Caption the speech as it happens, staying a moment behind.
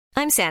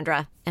I'm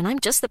Sandra, and I'm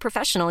just the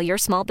professional your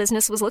small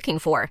business was looking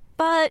for.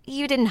 But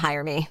you didn't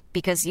hire me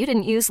because you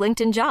didn't use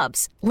LinkedIn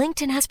Jobs.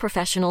 LinkedIn has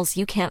professionals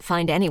you can't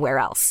find anywhere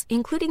else,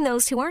 including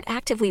those who aren't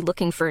actively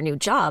looking for a new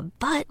job,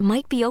 but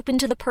might be open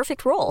to the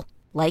perfect role,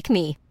 like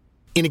me.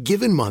 In a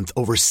given month,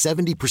 over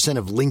 70%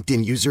 of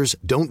LinkedIn users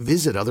don't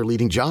visit other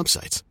leading job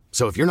sites.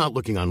 So if you're not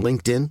looking on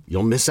LinkedIn,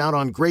 you'll miss out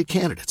on great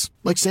candidates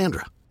like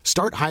Sandra.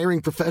 Start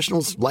hiring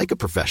professionals like a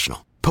professional.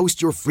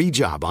 Post your free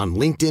job on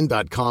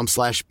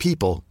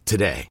linkedin.com/people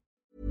today.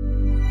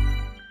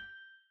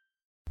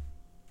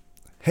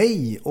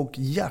 Hej och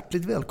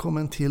hjärtligt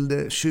välkommen till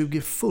det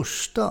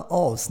 21:a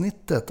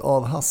avsnittet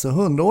av Hasse och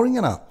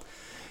hundåringarna.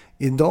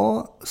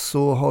 Idag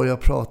så har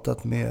jag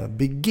pratat med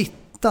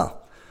Birgitta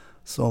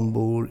som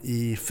bor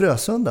i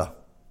Frösunda,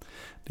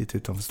 lite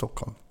utanför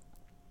Stockholm.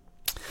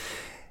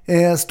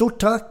 Stort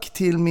tack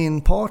till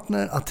min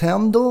partner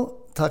Attendo.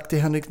 Tack till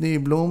Henrik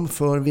Nyblom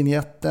för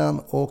vignetten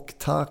och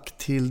tack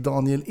till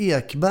Daniel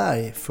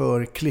Ekberg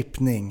för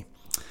klippning.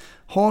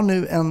 Ha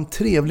nu en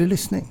trevlig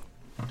lyssning.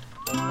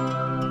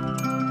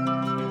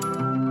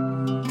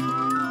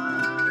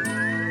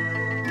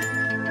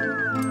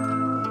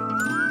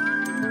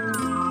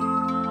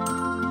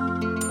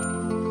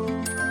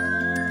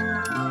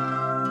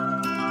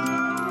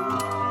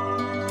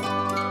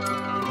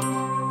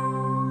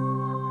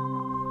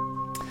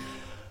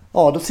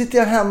 Ja, då sitter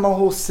jag hemma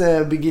hos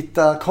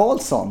Birgitta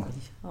Karlsson.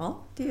 Ja,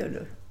 det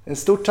gör du.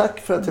 Stort tack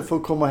för att jag får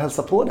komma och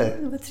hälsa på dig.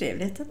 Det var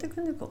trevligt att du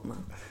kunde komma.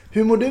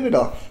 Hur mår du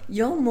idag?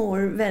 Jag mår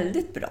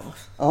väldigt bra.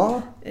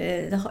 Ja.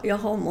 Jag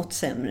har mått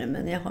sämre,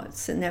 men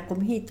sen när jag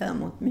kom hit har jag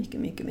mått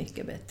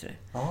mycket bättre.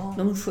 Ja.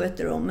 De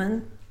sköter om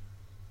en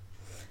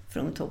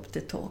från topp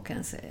till tå, kan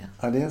jag säga.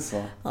 Ja, det är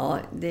så. Ja,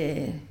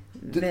 det är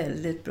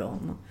väldigt bra.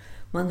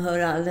 Man hör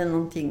aldrig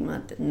någonting med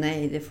att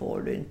nej, det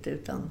får du inte,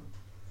 utan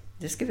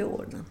det ska vi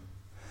ordna.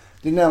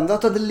 Du nämnde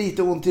att du hade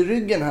lite ont i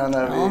ryggen här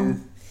när vi...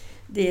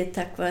 Det är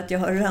tack vare att jag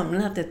har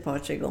ramlat ett par,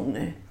 3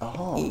 gånger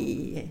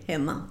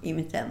hemma i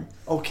mitt hem.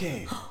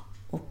 Okej.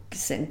 Och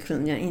sen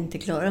kunde jag inte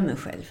klara mig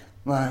själv.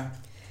 Nej.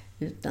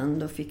 Utan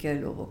då fick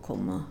jag lov att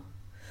komma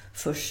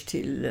först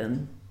till,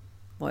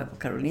 var jag på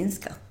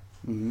Karolinska.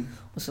 Mm.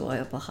 Och så var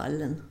jag på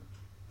Hallen.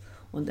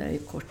 Och där är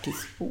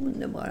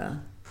korttidsboende bara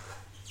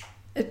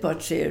ett par,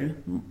 3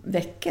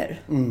 veckor.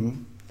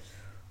 Mm.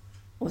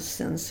 Och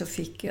sen så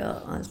fick jag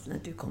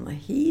alternativt komma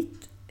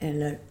hit.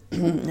 Eller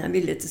jag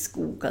ville till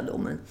Skoga då,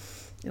 men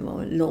det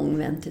var lång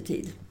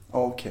väntetid.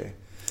 Okej.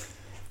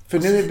 För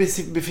nu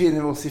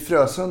befinner vi oss i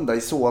Frösunda,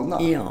 i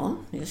Solna. Ja,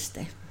 just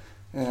det.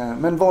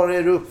 Men var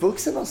är du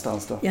uppvuxen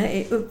någonstans då? Jag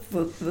är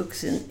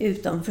uppvuxen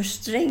utanför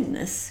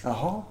Strängnäs.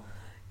 Jaha.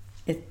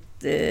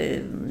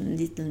 En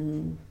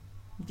liten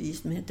by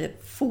som heter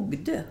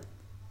Fogdö.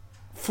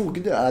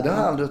 Fogdö? Ja, det har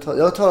jag aldrig hört.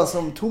 Jag har talat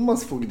om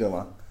Thomas Fogdö,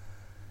 va?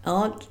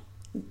 Ja,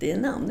 det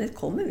namnet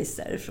kommer visst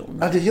därifrån.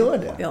 Ja, det gör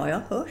det? Ja,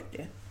 jag har hört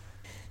det.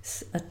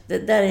 Så att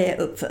där är jag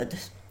uppfödd.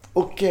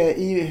 Och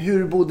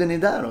hur bodde ni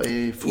där då,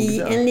 i Fogdö?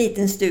 I en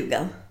liten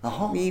stuga.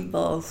 Jaha. Vi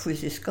var 7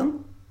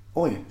 syskon.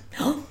 Oj.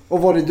 Ja.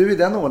 Och var är du i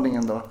den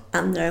ordningen då?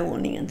 Andra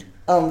ordningen.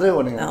 Andra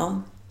ordningen?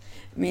 Ja.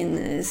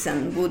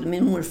 Sen bodde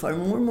min morfar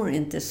och mormor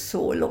inte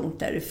så långt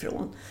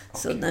därifrån.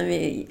 Okay. Så när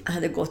vi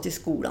hade gått i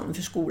skolan,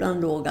 för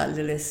skolan låg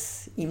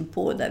alldeles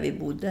inpå där vi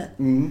bodde.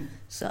 Mm.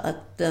 Så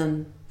att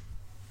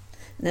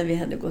när vi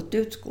hade gått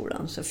ut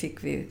skolan så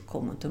fick vi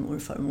komma till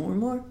morfar och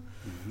mormor.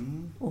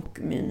 Mm. Och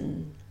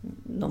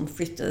de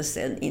flyttade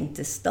sen in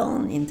till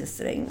stan, in till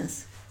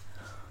Strängnäs.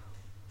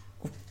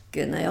 Och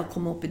när jag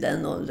kom upp i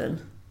den åldern,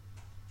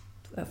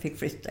 då jag fick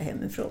flytta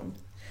hemifrån,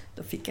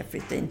 då fick jag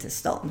flytta in till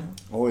stan.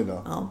 Oj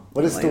då. Ja,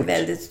 var det stort? Var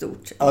väldigt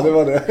stort. Ja, det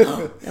var det. Ja,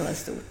 det var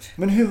stort.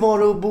 Men hur var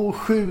det att bo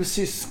 7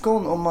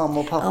 syskon och mamma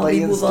och pappa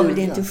i en stuga? Vi var väl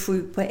inte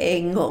 7 på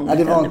en gång. Ja,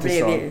 det var inte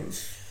så. Det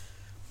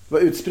var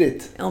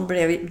utspritt? Ja,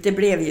 det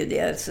blev ju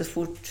det. Så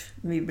fort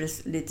vi blev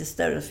lite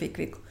större så fick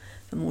vi...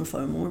 För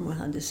morfar och mormor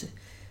hade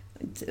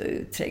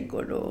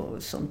trädgård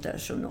och sånt där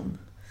som de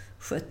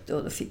skötte.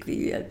 Och då fick vi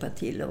ju hjälpa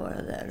till att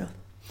vara där.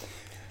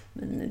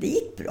 Men det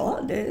gick bra.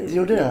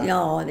 Gjorde det?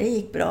 Ja, det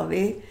gick bra.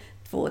 Vi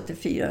 2 till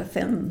 4,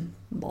 5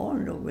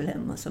 barn låg väl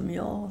hemma som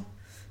jag,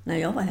 när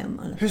jag var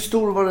hemma. Hur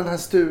stor var den här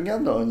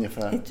stugan då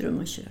ungefär? 1 rum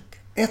och kök.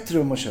 1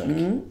 rum och kök?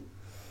 Mm.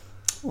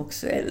 Och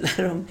så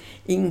eldade de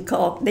in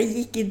det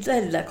gick inte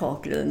elda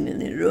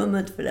kakelugnen i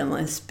rummet för det var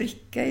en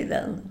spricka i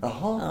den.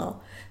 Jaha.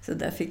 Ja, så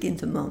där fick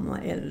inte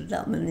mamma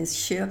elda. Men i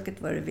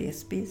köket var det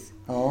vedspis.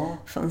 Ja.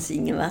 Fanns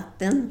ingen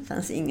vatten,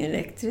 fanns ingen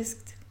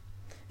elektriskt.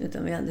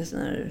 Utan vi hade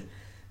såna här,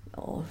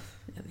 jag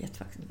vet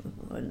faktiskt,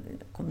 jag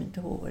kommer inte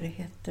ihåg vad det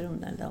hette, de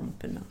där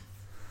lamporna.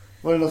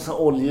 Var det några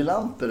sådana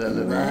oljelampor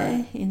eller?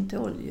 Nej, inte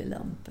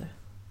oljelampor.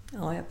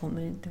 Ja, jag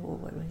kommer inte ihåg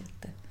vad det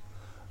hette.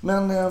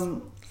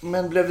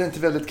 Men blev det inte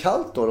väldigt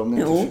kallt då? Om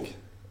ni jo, inte fick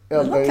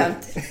det var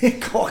kallt. I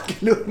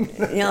kakelugnen?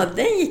 Ja,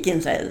 den gick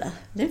inte elda.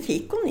 Den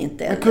fick hon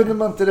inte elda. Men kunde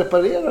man inte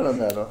reparera den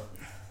där då?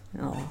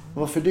 Ja. Det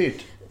var för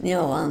dyrt?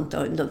 Ja,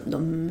 antagligen.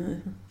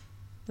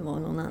 Det var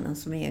någon annan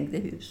som ägde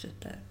huset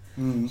där.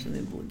 Så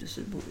vi bodde,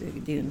 så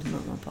ägde ju inte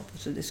mamma och pappa.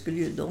 Så det skulle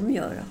ju de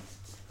göra.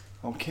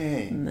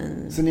 Okej.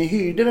 Men... Så ni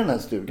hyrde den här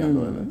stugan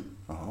då eller?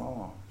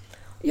 Aha.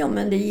 Ja,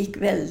 men det gick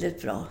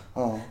väldigt bra.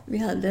 Ja. Vi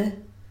hade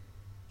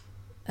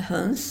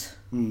höns.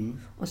 Mm.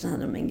 Och sen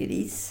hade de en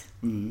gris.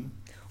 Mm.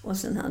 Och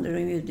sen hade de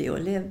ju det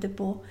och levde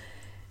på.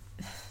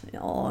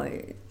 Ja,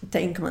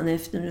 tänker man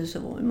efter nu så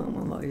var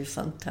mamma ju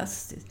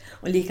fantastisk.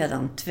 Och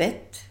likadant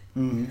tvätt.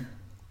 Mm.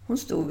 Hon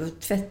stod och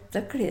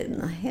tvättade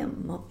kläderna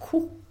hemma.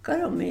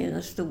 Kokade dem i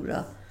en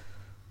stora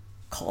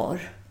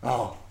kar.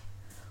 Ja.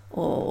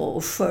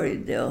 Och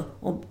sköljde.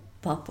 Och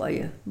pappa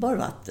ju bar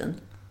vatten.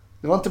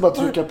 Det var inte bara att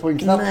trycka på en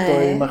knapp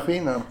då i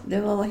maskinen?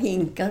 Det var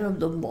hinkar och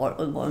de bar,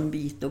 och det var en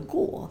bit att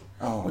gå.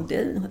 Ja. Och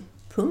den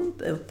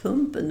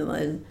pumpen det var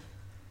en...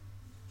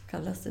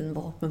 kallas den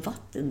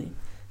vatten i.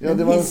 Ja,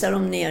 Den hissar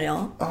de ner,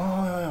 ja.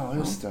 Ja,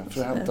 just det.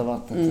 För att hämta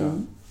vattnet, ja.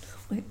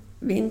 Och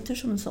vinter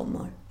som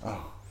sommar. Ja.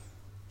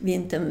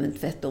 Vintern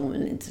tvättade hon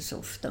inte så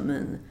ofta,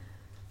 men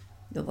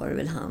då var det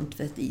väl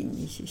handtvätt in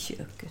i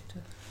köket.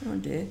 Ja,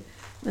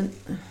 men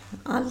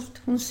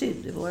allt, hon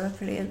sydde våra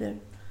kläder.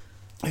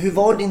 Hur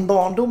var din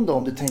barndom då,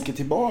 om du tänker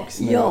tillbaks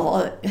nu?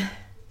 Ja,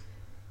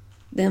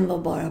 den var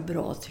bara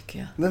bra tycker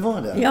jag. Det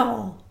var det?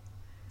 Ja.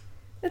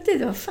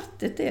 Det var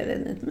fattigt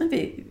eländigt, men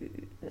vi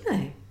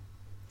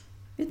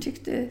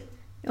tyckte...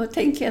 Jag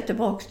tänker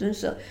tillbaka nu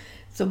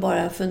så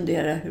bara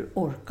funderar hur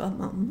orkar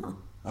mamma?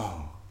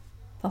 Ja.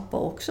 Pappa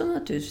också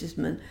naturligtvis,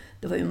 men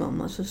det var ju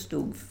mamma som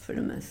stod för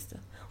det mesta.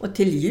 Och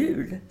till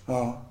jul,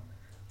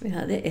 vi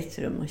hade ett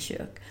rum och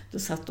kök. Då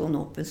satte hon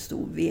upp en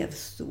stor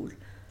vevstol.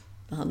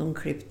 Då hade hon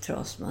klippt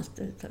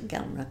trasmattor,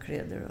 gamla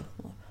kläder.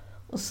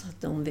 Och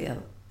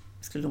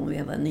skulle hon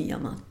väva nya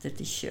mattor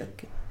till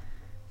köket.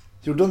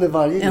 Gjorde hon det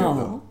varje jul?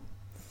 Ja.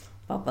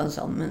 Pappa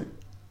sa, men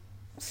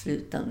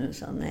sluta nu,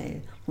 sa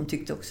nej. Hon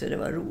tyckte också det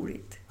var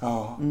roligt.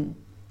 Ja.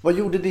 Vad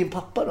gjorde din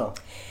pappa då?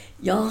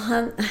 Ja,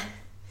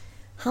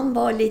 han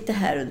var lite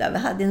här och där. Vi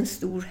hade en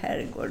stor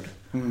herrgård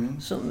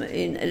som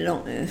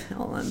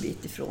en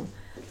bit ifrån.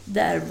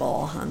 Där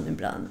var han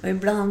ibland. Och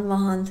ibland var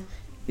han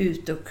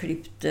ute och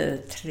klippte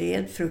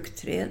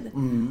fruktträd.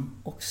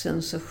 Och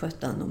sen så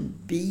skötte han om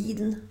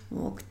bin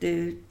och åkte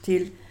ut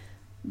till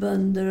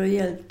bönder och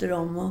hjälpte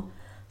dem. Och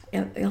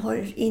jag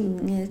har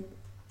inget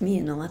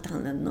minne om att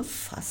han hade något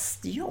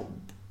fast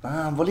jobb.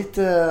 Han var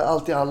lite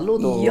allt i allo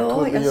då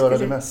och kunde göra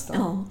det mesta.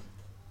 Ja.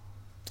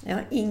 Jag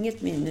har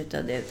inget minne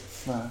av det.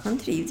 Nej. Han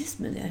trivdes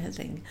med det helt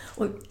enkelt.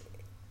 Och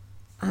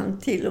han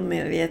till och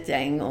med, vet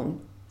jag en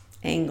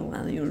gång,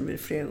 han gjorde väl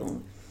flera gånger.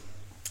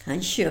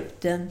 Han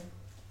köpte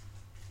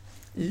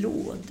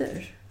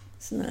lådor,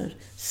 såna här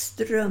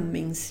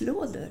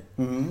strömmingslådor.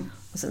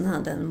 Och sen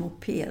hade han en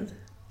moped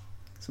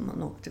som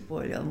han åkte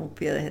på. Ja,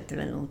 moped hette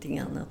väl någonting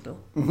annat då.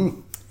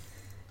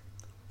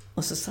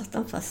 Och så satt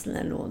han fast den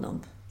här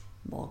lådan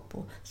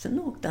bakpå. Sen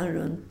åkte han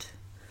runt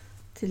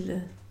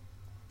till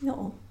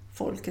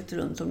folket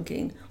runt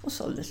omkring och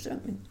sålde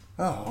strömming.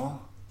 Ja.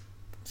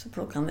 Så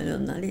plockade han väl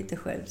undan lite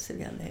själv så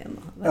vi hade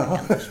hemma.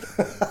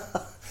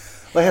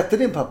 Vad hette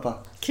din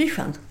pappa?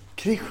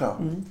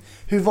 Krishan.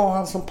 Hur var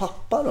han som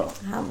pappa då?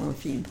 Han var en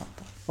fin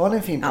pappa. Var han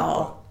en fin pappa?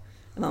 Ja,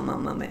 det var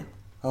mamma med.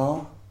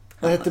 Ja.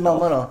 Vad hette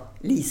mamma då?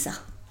 Lisa.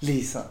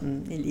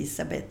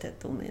 Elisabeth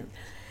hette hon.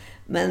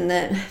 Men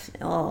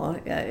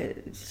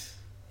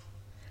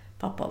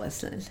pappa var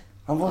snäll.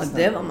 Han var snäll.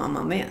 Det var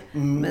mamma med.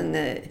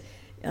 Men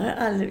jag har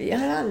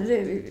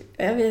aldrig,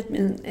 jag vet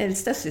min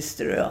äldsta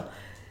syster och jag,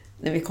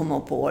 när vi kom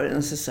upp på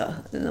åren så sa,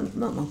 när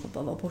mamma och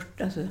pappa var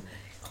borta, så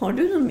har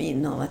du någon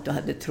minne av att du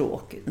hade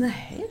tråkigt?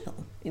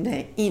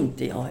 Nej,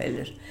 inte jag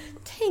heller.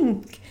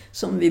 Tänk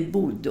som vi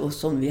bodde och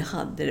som vi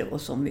hade det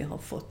och som vi har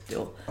fått det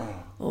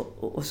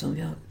och som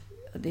vi har,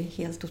 det är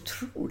helt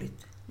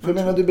otroligt. För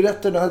menar du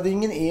berättade, du hade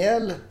ingen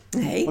el.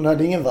 Nej. Och du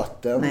hade ingen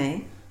vatten.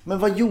 Nej. Men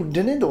vad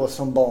gjorde ni då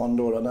som barn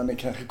då när ni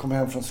kanske kom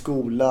hem från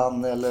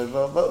skolan? Eller hur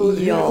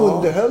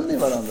underhöll ni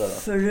varandra då?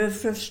 För det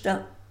första,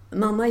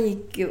 mamma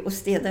gick och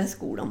städade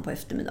skolan på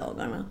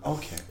eftermiddagarna.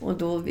 Okay. Och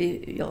då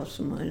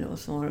så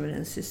var det väl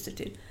en syster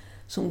till,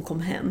 som kom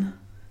hem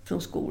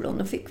från skolan.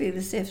 Då fick vi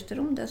väl se efter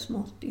de där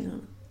småttingarna.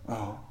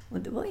 Ja. Och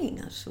det var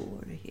inga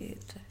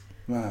svårigheter.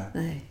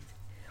 Nej.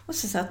 Och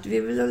så satt vi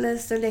väl och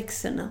läste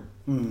läxorna.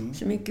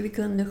 Så mycket vi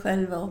kunde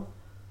själva. Och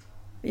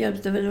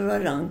hjälpte väl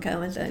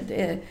varandra.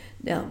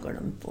 Det har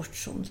glömt bort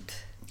sånt.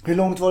 Hur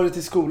långt var det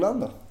till skolan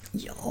då?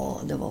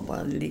 Ja, det var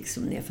bara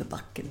liksom ner för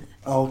backen.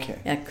 Okay.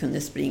 Jag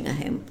kunde springa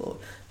hem på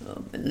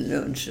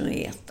lunchen och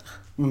äta.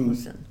 Och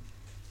sen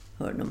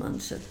hörde man,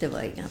 så det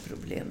var inga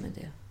problem med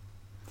det.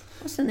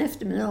 Och sen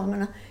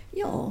eftermiddagarna,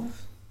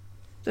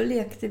 då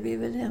lekte vi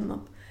väl hemma.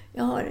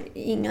 Jag har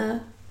inga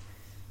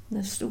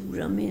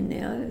stora minnen,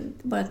 jag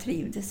bara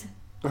trivdes.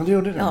 Ja, du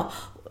gjorde det? Ja,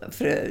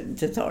 för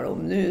det tar om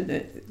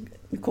nu,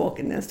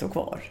 kåken den står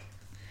kvar.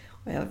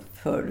 Och jag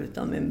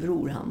hörde av min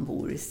bror, han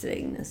bor i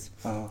Strängnäs.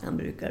 Ja. Han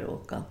brukar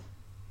åka.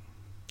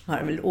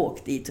 Har väl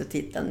åkt dit och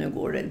tittat, nu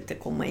går det inte att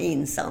komma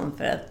in sen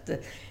för att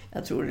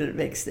jag tror det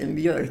växte en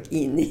björk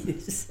in i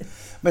huset.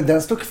 Men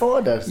den står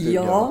kvar där,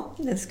 stugan? Ja,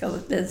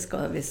 den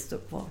ska visst stå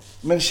kvar.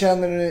 Men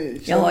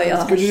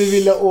skulle du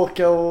vilja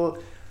åka och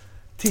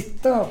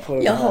titta på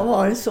det Jag här. har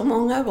varit så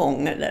många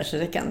gånger där så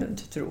det kan du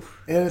inte tro.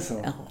 Är det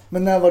så? Ja.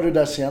 Men när var du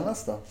där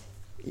senast då?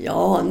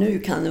 Ja, nu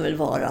kan det väl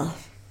vara...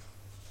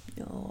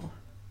 Ja,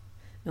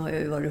 nu har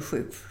jag ju varit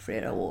sjuk för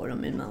flera år och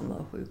min man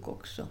var sjuk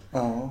också.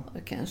 Ja.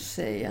 Jag kan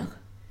säga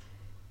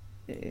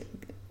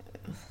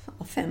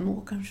 5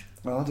 år kanske.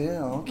 Ja, det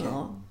är okej.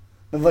 Ja.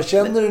 Men vad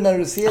känner du när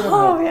du ser den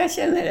här? Ja, jag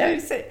känner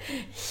det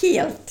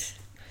helt...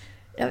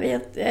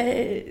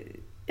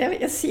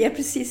 Jag ser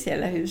precis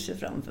hela huset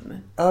framför mig.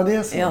 Ja, det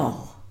är så.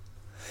 Ja.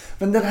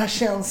 Men den här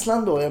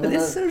känslan då? Jag Men det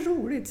menar, är så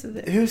roligt. Så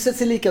det... huset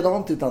ser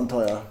likadant ut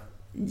antar jag.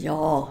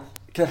 Ja,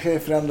 Kanske är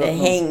förändrat det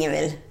något. hänger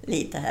väl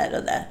lite här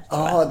och där.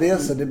 Ja, det är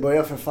så. Det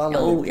börjar förfalla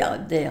Jo, lite.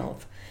 ja,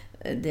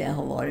 det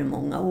har varit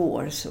många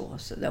år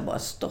så det har bara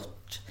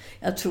stått.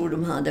 Jag tror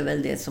de hade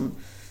väl det som...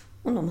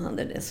 Om de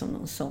hade det som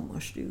någon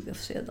sommarstuga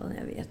sedan,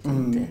 jag vet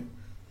inte.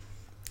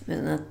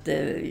 Men att...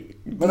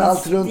 Men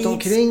allt runt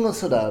omkring och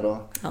sådär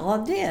då?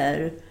 Ja,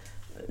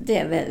 det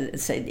är väl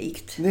sig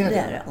likt. Det är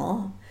det?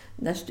 Ja,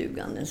 där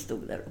stugan den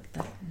stod där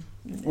uppe.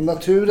 Och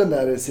naturen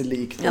där är sig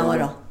lik då? Ja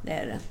då, det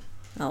är det.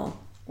 Ja,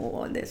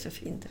 och det är så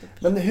fint där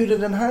uppe. Men hur är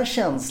den här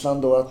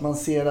känslan då? Att man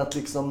ser att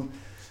liksom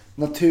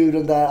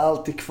naturen där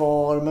alltid är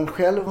kvar. Men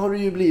själv har du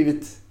ju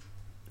blivit...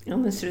 Ja,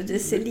 men så det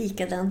ser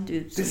likadant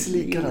ut. Det ser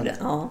likadant.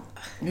 Ja.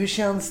 Hur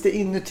känns det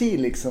inuti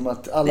liksom?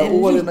 Att alla Det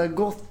är åren har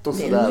gått och Det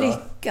sådär? är en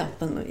lycka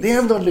på något vis. Det är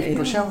ändå en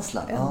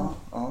lyckokänsla. Ja.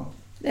 Ja.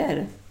 Det är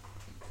det.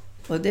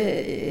 Och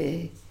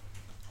det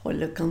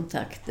håller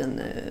kontakten.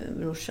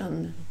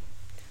 Brorsan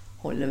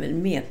håller väl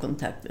med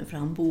kontakten för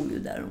han bor ju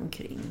där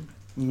omkring.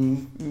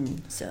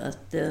 Så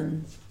att...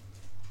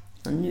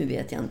 nu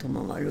vet jag inte om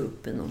han var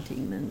uppe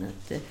någonting, men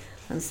att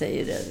han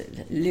säger det.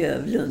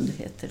 Lövlund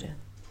heter det.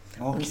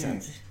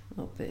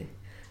 Okej.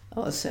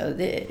 Ja, så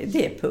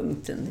det är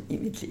punkten i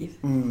mitt liv.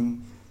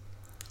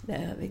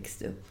 Där jag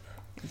växte upp.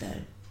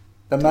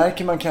 Där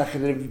märker man kanske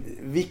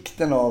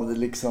vikten av det,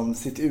 liksom,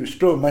 sitt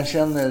ursprung. Man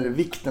känner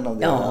vikten av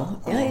det.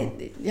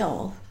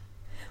 Ja.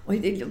 Och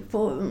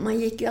man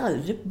gick ju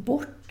aldrig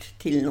bort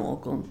till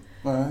någon.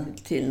 Nej.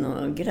 Till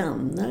några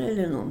grannar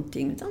eller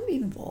någonting. Utan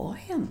vi var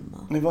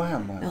hemma. Ni var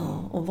hemma?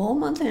 Ja, och var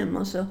man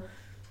hemma så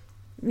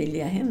ville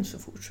jag hem så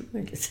fort som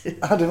möjligt.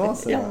 Ja, det var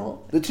så? Ja.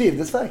 Du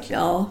trivdes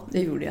verkligen? Ja, det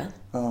gjorde jag.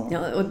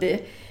 Ja, och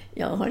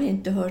jag har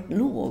inte hört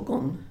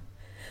någon.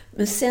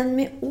 Men sen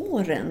med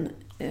åren,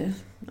 jag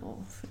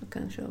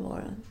kanske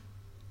var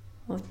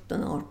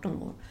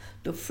 17-18 år,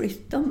 då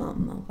flyttade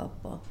mamma och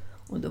pappa.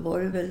 Och då var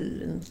det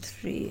väl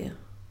 3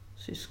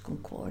 syskon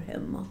kvar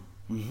hemma.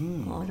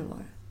 Ja, det var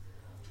det.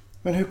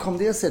 Men hur kom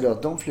det sig då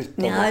att de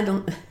flyttade? Nej,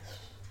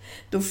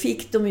 då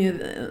fick de ju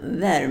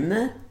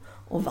värme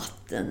och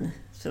vatten.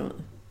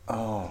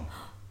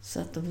 Så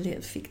att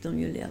fick de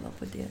ju leva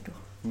på det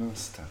då.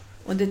 Just det.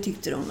 Och det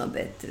tyckte de var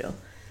bättre.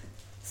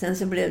 Sen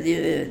så blev det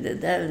ju det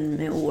där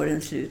med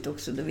årens slut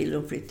också. Då ville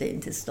de flytta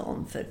in till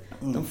stan. För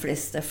de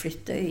flesta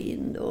flyttade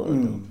in då. Och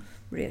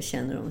då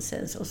känner de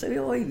sen. Och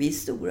så var ju vi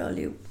stora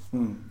allihop.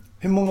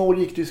 Hur många år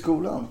gick du i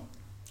skolan?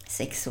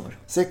 6 år.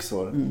 6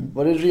 år?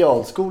 Var det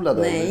realskola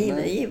då? Nej,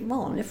 det är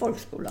vanlig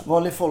folkskola.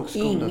 Vanlig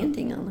folkskola?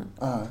 Ingenting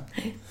annat.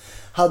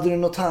 Hade du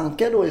några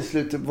tankar då i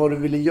slutet vad du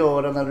ville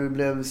göra när du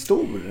blev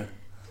stor?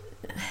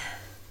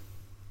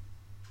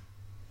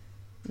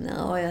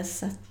 Ja, jag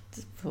satt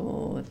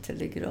på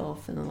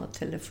telegrafen och var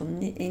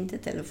inte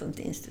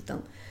telefonist, utan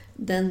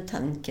den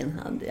tanken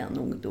hade jag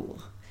nog då.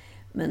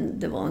 Men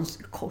det var en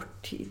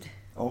kort tid.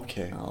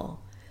 Okej. Ja,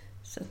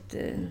 så att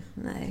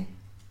nej,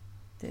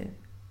 det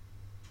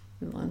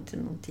var inte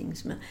någonting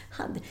som jag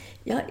hade.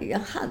 Jag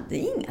hade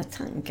inga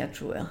tankar,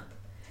 tror jag.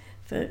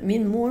 För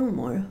min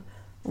mormor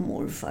och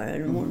morfar,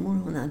 eller mormor,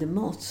 hon hade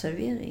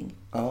matservering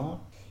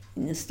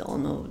inne i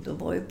stan. Och då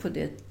var ju på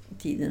det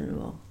tiden det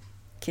var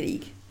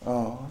krig.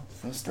 Ja,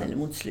 just det. Eller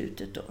mot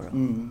slutet då.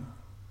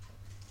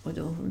 Och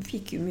då hon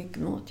fick ju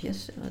mycket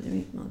matgäster. Hade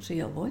mycket mat. Så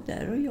jag var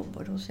där och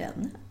jobbade hos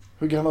henne.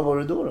 Hur gammal var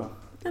du då?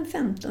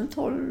 15,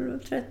 12,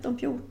 13,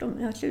 14.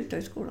 Jag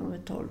slutade i skolan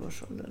med 12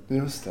 års ålder.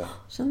 Just det.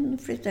 Sen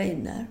flyttade jag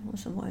in där och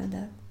så var jag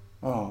där.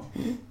 Ja.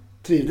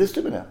 Trivdes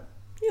du med det?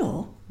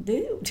 Ja, det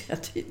gjorde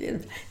jag tydligen.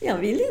 Jag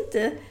ville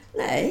inte...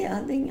 Nej, jag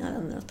hade inga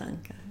andra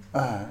tankar.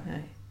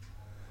 Nej.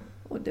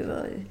 Och det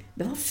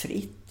var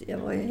fritt. Jag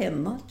var ju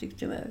hemma,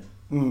 tyckte jag.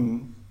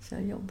 Så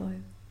jag jobbade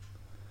ju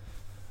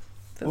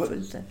för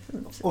fullt där.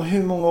 Och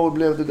hur många år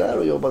blev du där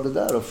och jobbade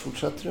där och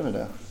fortsatte du med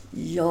det?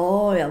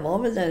 Ja, jag var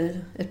väl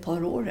där ett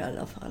par år i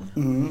alla fall.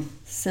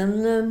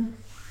 Sen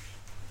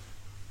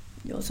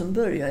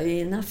började jag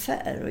i en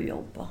affär att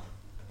jobba.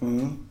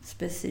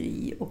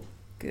 Speceri och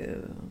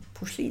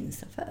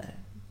porslinsaffär.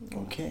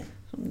 Okej.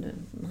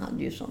 De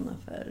hade ju sådana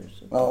affärer.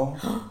 Så. Ja.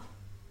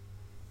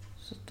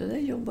 Så det där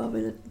jobbade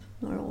väl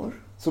några år.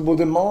 Så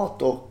både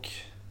mat och...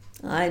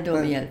 Nej,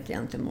 då hjälpte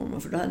jag inte mormor.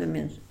 För då hade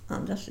min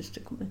andra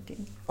syster kommit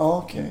in.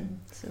 Okej.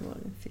 Så var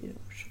det 4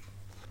 år sedan.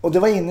 Och det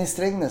var inne i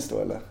Strängnäs då,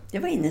 eller? Det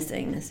var inne i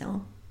Strängnäs, ja.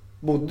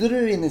 Bodde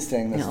du inne i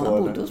Strängnäs då? Ja,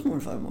 jag bodde hos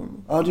morfar och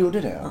mormor. Ja, du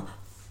gjorde det? Ja.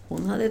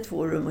 Hon hade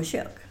 2 rum och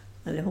kök.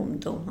 Eller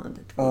de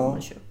hade 2 rum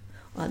och kök.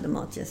 Och hade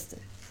matgäster.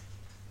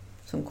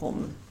 som kom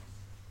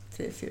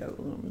 3-4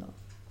 gånger om dagen.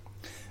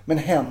 Men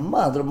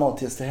hemma, hade de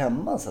matgäster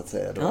hemma så att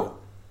säga då? Ja,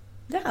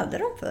 det hade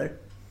de för.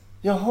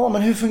 Jaha,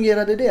 men hur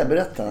fungerade det?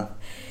 Berätta.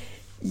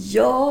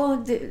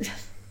 Ja,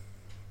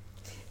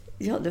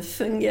 det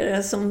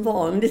fungerade som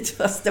vanligt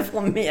fast det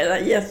var mera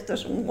gäster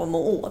som kom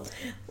och åt.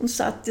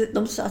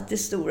 De satt i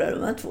stora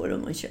rum, 2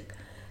 rum och kök.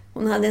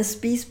 Hon hade en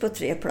spis på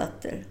 3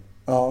 plattor.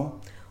 Ja.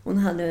 Hon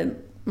hade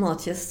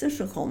matgäster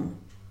som kom.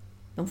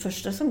 De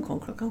första som kom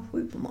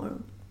 7:00 på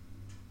morgonen.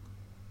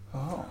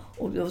 Aha.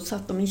 Och då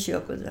satt de i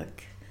kök och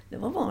drack. Det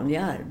var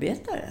vanliga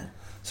arbetare.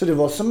 Så det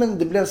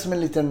blev som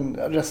en liten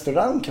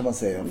restaurang kan man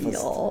säga. Fast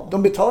ja.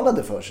 De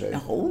betalade för sig.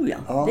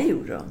 Ja, det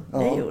gjorde de. Ja.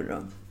 Det gjorde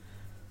de.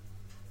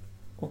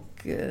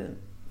 Och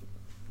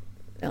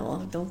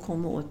de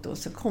kom åt då.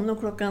 Så kom de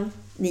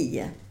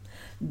 9:00.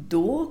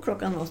 Då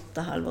 7:30,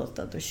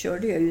 7:30, då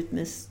körde jag ut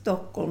med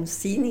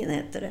Stockholmstidningen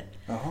hette det.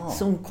 Aha.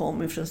 Som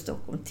kom från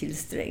Stockholm till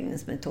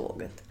Strängnäs med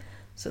tåget.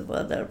 Så var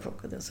jag där och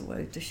plockade, så var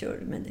jag ute och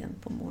körde med den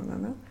på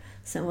morgnarna.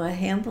 Sen var jag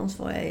hem och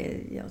så var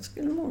jag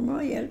skulle mormor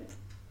ha hjälp.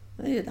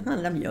 Det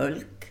handlade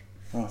mjölk.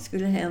 Ja.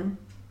 Skulle hem.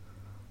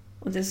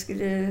 Och det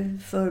skulle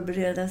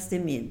förberedas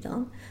till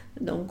middagen.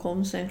 De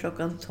kom sen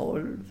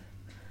 12:00.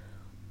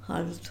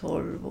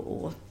 11:30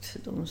 och åt.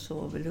 De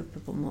sov väl uppe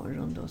på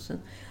morgonen då. Sen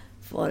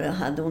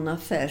hade hon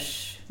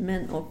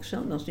affärsmän också,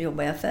 de som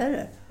jobbar i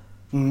affärer.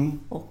 Mm.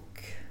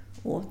 Och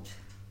åt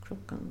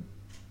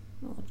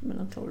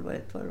mellan 12 och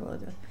 1 var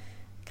det.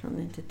 Kan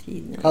inte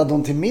tiden. Hade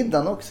de till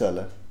middagen också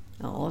eller?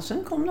 Ja,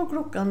 sen kom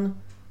de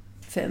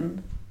 5:00.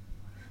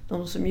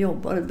 De som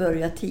jobbar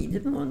börjar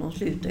tidigt med de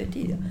slutar ju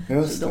tidigt.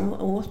 Så de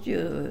åt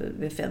ju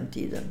vid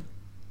 5-tiden.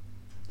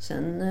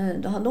 Sen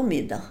då hade de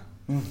middag.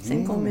 Mm-hmm.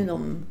 Sen kom ju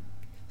de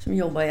som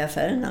jobbar i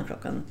affärerna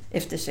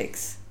efter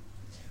 6.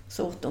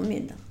 Så åt de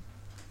middag.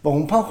 Var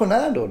hon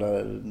pensionär då?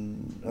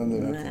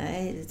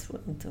 Nej, det tror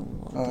jag inte hon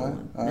var då.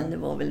 Men det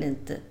var väl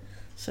inte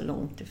så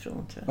långt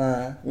ifrån tror jag.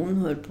 Nej. Hon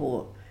höll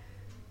på,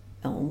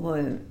 hon var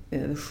ju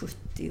över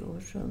 70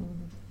 år sedan.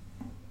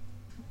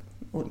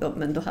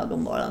 Men då hade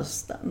hon bara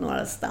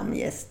några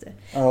stamgäster.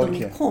 Okay.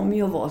 De kom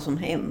ju och var som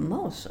hemma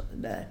och så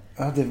där.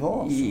 Ja, det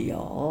var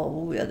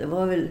så. Ja, det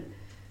var väl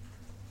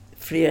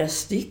flera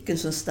stycken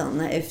som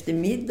stannade efter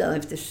middagen,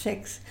 efter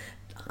 6.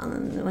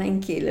 Det var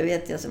en kille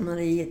vet jag som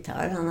hade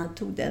gitarr. Han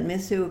tog den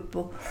med sig upp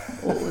och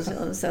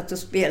satt och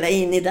spelade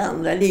in i det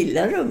andra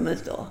lilla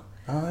rummet då.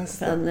 Ja, just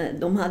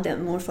det.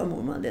 Morfar och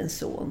mormor hade en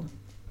son.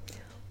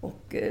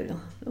 Och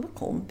de var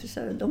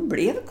kompisar. De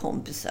blev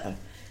kompisar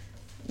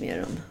med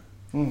dem.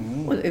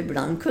 Mm. Och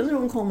ibland kunde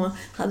de komma,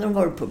 hade de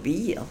varit på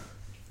bio.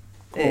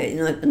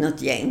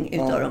 Något gäng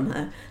utav de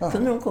här.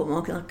 Kunde de komma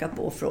och knacka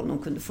på för om de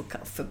kunde få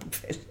kaffe på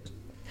kvällen.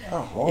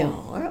 Jaha.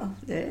 Ja,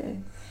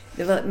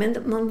 det var, men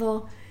man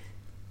var...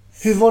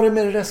 Hur var det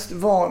med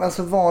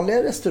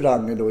vanliga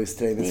restauranger då i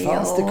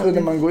Strängnäs?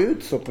 Kunde man gå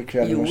ut så på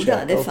kvällen och käka?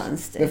 Jo, det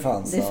fanns det. Det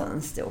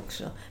fanns det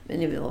också. Men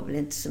det var väl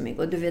inte så mycket.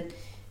 Och du vet,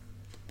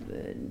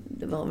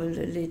 det var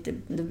väl lite...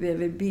 Det blev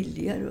väl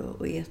billigare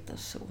att äta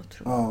så,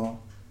 tror jag. Ja.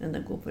 Än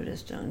att gå på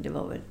restaurang. Det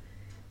var väl...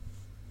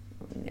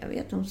 Jag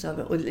vet inte om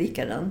så. Och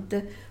likadant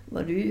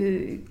var det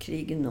ju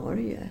krig i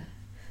Norge.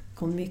 Det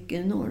kom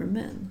mycket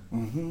norrmän.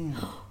 Mm-hmm.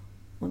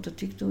 Och då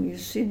tyckte hon ju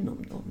synd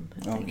om dem.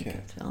 Okay.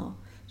 Ja.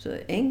 Så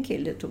en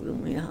kille tog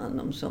de ju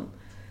hand om som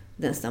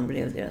nästan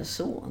blev deras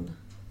son.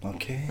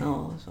 Okay.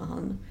 Ja, så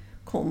han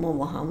kom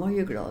och han var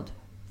ju glad.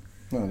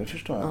 Ja, det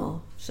förstår jag. Ja,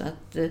 så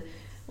att,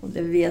 och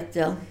det vet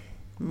jag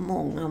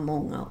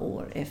många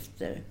år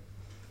efter.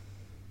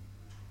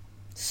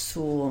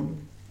 Så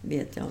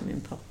vet jag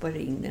min pappa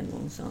ringde en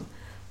gång och sa: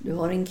 du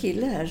har en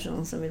kille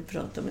här som vill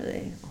prata med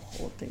dig.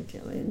 Jaha, tänkte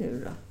jag, vad är det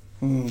nu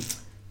då? Mm.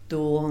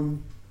 Då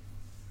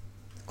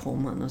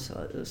kom han och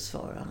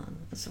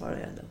svarade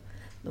jag då.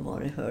 Då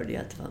hörde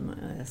jag att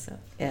jag sa,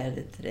 är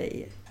det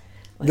Treje?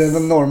 Det är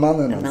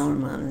norrmannen.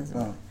 Norrmannen.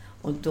 Ja.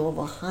 Och då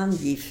var han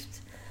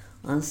gift.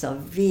 Och han sa,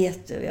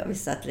 vet du, vi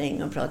satt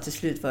länge och pratade. Till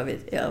slut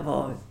jag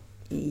var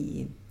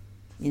i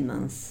min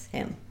mans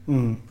hem.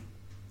 Mm.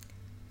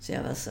 Så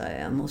jag sa,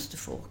 jag måste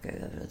få åka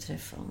över och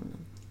träffa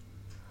honom.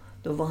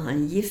 Då var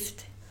han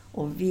gift.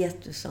 Och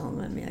vet du, sa han,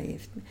 vem jag är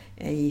gift med?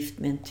 Jag är gift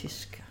med en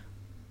tyska.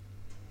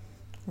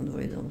 Och då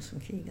var ju de som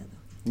krigade.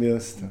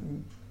 Just det.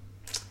 Mm.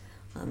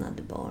 Han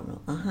hade barn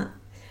och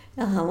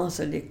han var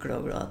så lycklig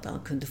och glad att han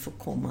kunde få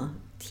komma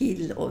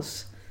till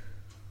oss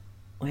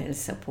och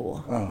hälsa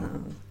på. Ja.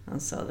 Han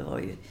sa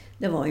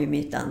det var ju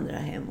mitt andra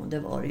hem och det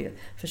var det ju.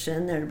 För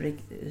sen när det blev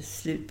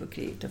slut på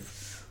kriget då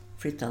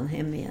flyttade han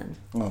hem igen.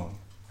 Ja.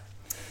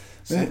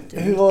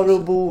 Hur var det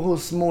att bo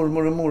hos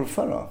mormor och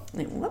morfar då?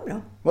 Det var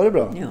bra. Var det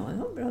bra? Ja, det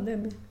var bra.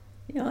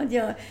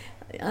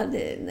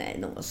 Nej,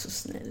 de var så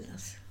snälla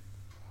alltså.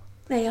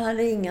 Nej, jag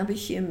hade inga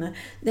bekymmer.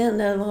 Det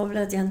enda var väl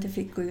att jag inte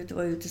fick gå ut och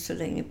vara ute så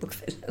länge på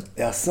kvällen.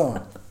 Jaså?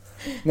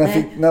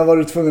 När var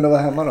du tvungen att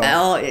vara hemma då?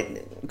 Ja,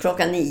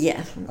 9:00.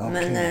 Okay.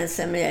 Men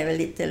sen blev jag väl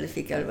lite, eller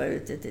fick jag vara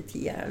ute till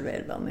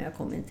 10:30, men jag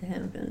kom inte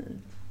hem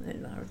Nej,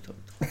 det var halv 12.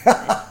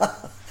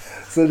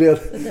 Så det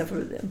där får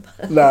du dämpa.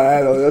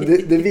 Nej då,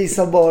 det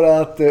visar bara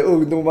att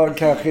ungdomar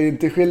kanske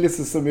inte skiljer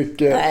sig så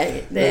mycket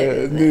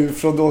nu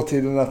från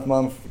dåtiden, att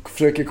man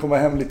försöker komma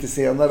hem lite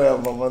senare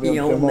än vad man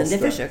egentligen måste. Jo, men det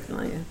försökte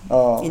man ju.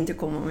 Ja. Inte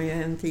kommer man ju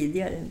hem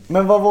tidigare.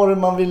 Men vad var det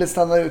man ville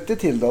stanna ute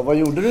till då? Vad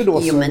gjorde du då?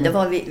 Jo, men det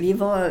var vi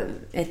var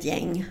ett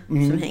gäng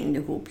som hängde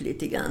ihop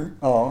lite grann.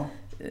 Ja.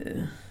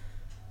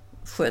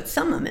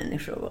 Skötsamma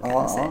människor kan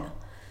jag säga.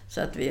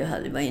 Så att vi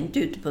var inte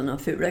ute på några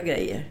fula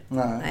grejer.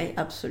 Nej,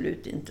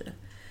 absolut inte.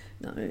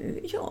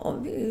 Ja,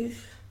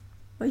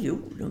 vad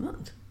gjorde man?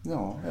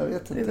 Ja, jag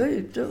vet inte. Vi var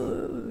ute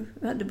och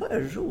vi hade bara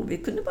ro. Vi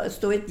kunde bara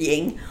stå ett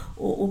gäng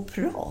och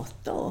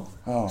prata och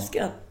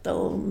skratta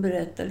och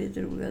berätta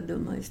lite roliga,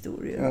 dumma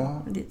historier.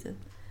 Ja.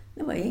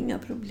 Det var inga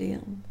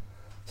problem.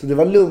 Så det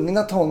var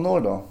lugna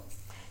tonår då?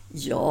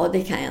 Ja,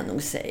 det kan jag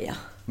nog säga.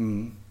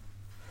 Mm.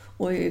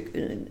 Och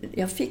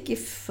jag fick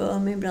för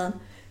mig ibland,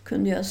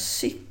 kunde jag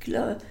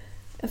cykla.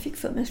 Jag fick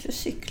för mig att jag skulle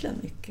cykla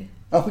mycket.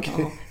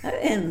 Okay. Ja,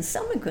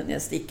 ensam kunde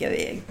jag sticka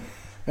iväg.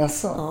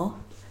 Jaså? Ja,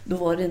 då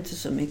var det inte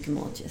så mycket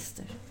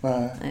matgäster.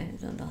 Nej,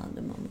 utan då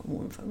hade mamma och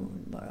morfar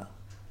bara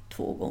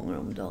 2 gånger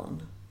om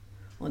dagen.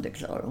 Och det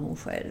klarade hon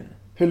själv.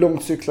 Hur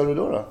långt cyklade du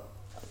då?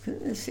 Jag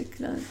kunde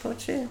cykla ett par,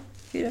 3,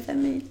 4,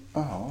 5 mil.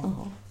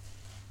 Aha.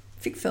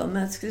 Fick för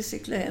mig att jag skulle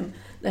cykla hem.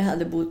 Där jag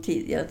hade bott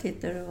tidigare,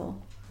 tittade det var.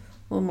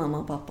 Och mamma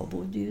och pappa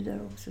bodde ju där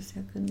också, så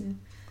jag kunde...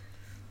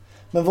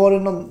 Men var det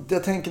någon,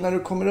 jag tänker när du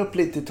kommer upp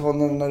lite i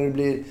tonåren, när du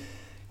blir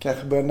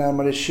kanske börjar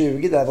närma dig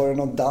 20 där, var det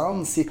någon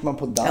dans? Gick man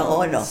på dans?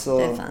 Ja då,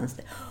 det fanns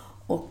det.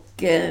 Och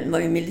det var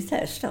ju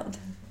militärstad.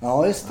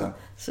 Ja, just det. Ja,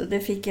 så det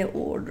fick jag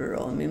order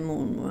av min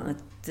mormor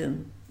att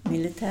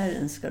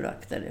militären ska du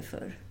akta dig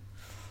för.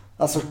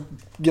 Alltså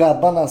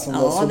grabbarna som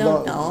var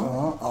soldater?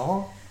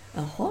 Ja.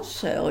 Jaha,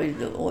 så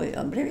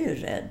jag blev ju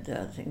rädd.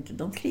 Jag tänkte,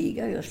 de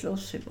krigar ju och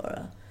slåss ju bara.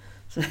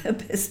 Så jag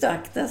bäst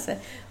akta sig.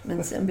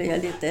 Men sen blev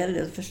jag lite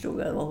äldre och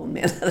förstod jag vad hon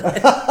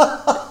menade.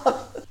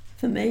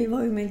 För mig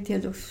var ju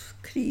militär, då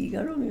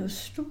krigar de ju och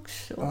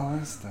slogs. Ja,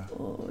 just det.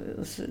 Och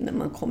så när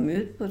man kom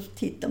ut så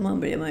tittade man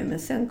bredvid mig. Men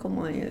sen kom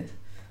man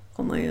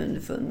ju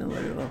underfund med vad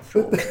det var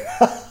frågan.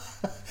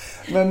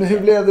 Men hur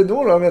blev det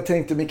då om jag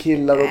tänkte med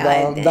killar och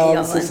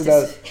dans och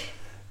sådär?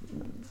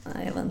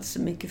 Nej, jag var inte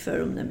så mycket för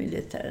de där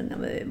militärerna.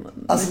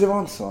 Alltså det var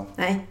inte så?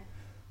 Nej.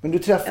 Men du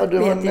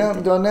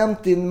har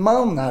nämnt din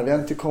man här. Vi har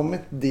inte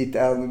kommit dit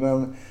än,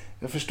 men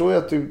jag förstår ju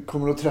att du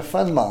kommer att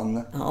träffa en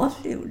man. Ja,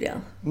 det gjorde jag.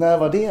 När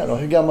var det då?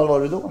 Hur gammal var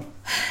du då?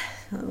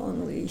 Han var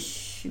nog i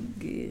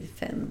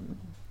 25,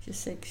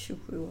 26,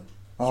 27 år.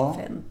 Ja.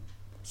 25,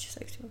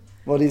 26 år.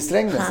 Var det i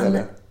Strängnäs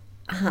eller?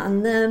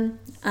 Han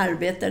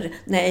arbetade...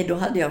 Nej, då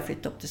hade jag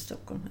flyttat upp till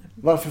Stockholm. Här.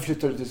 Varför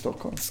flyttade du till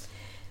Stockholm?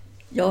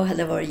 Jag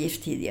hade varit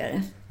gift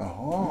tidigare.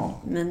 Jaha.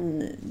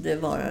 Men det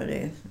var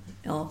det...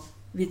 Ja,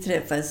 vi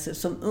träffades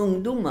som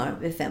ungdomar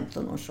vid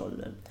 15 års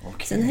ålder.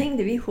 Okay. Sen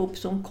hängde vi ihop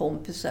som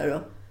kompisar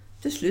och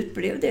till slut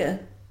blev det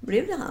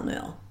han och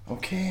jag.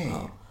 Okej. Okay.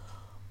 Ja.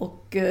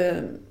 Och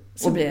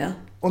så blev jag.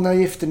 Och när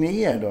gifte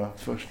ni er då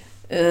först?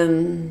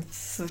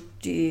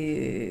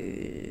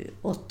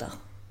 48.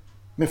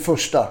 Med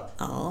första?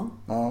 Ja.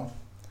 Ja.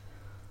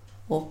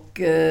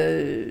 Och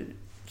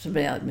så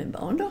blev jag med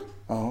barn då.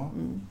 Ja.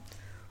 Mm.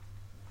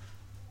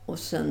 Och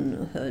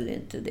sen höll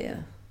inte det.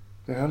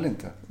 Det höll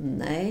inte?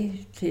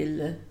 Nej,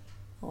 till...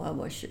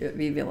 Ja,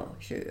 vi var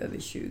över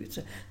 20.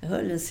 Så jag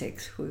höll en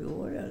 6-7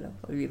 år i alla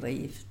fall. Vi var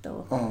gifta.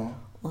 Och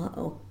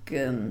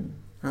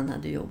han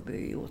hade jobb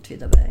i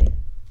Åtvidaberg.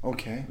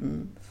 Okej. Okay.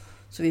 Mm.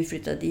 Så vi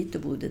flyttade dit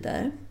och bodde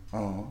där.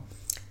 Ja.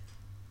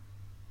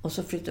 Och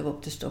så flyttade vi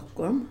upp till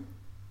Stockholm.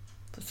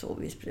 På så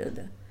vis blev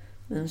det.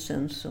 Men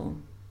sen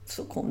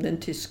så kom det en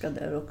tyska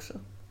där också.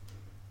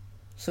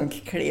 Som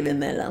klev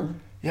emellan.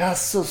 Ja,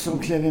 som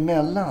klev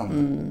emellan?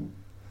 Mm.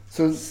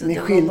 Så ni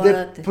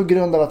skilde på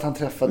grund av att han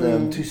träffade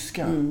en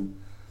tyska? Mm.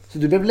 Så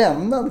du blev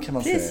lämnad kan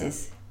man säga?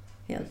 Precis,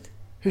 helt.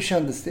 Hur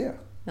kändes det?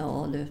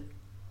 Ja,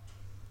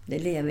 det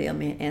lever jag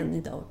med än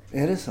idag.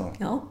 Är det så?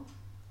 Ja.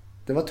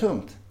 Det var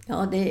tungt?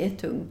 Ja, det är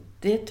tungt.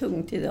 Det är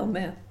tungt idag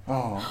med.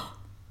 Ja.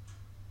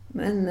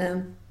 Men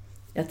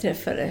jag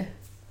träffade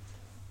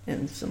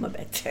en som var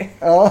bättre.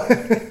 Ja.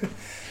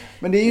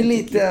 Men det är ju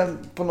lite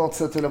på något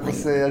sätt, vill jag på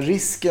säga,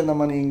 risken när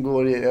man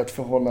ingår i ett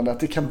förhållande att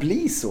det kan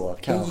bli så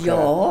kanske.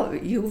 Ja,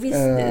 jo visst.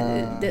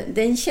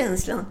 Den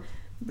känslan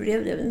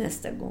blev det väl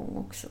nästa gång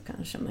också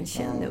kanske. Man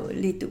kände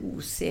lite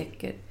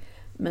osäker.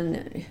 Men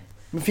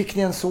fick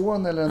ni en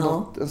son eller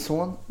en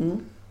son? Mm.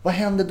 Vad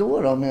hände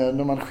då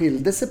när man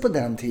skilde sig på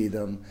den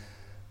tiden?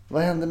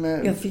 Vad hände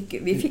med...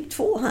 Vi fick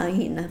 2, han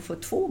hinner få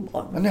 2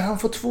 barn. Men han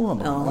får 2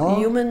 barn? Ja.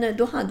 Jo, men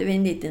då hade vi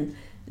en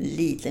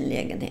liten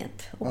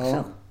lägenhet också.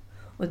 Ja.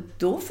 Och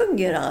då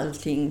fungerade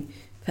allting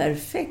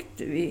perfekt.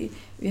 Vi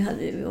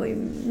var ju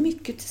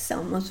mycket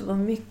tillsammans.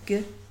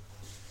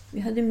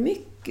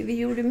 Vi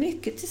gjorde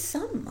mycket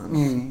tillsammans.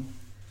 Mm.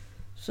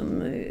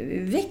 Vi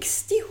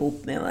växte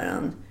ihop med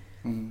varandra.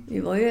 Mm. Vi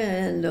var ju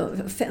ändå,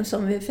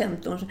 som vi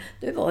 15 år,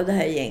 det var det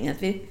här gänget.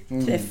 Vi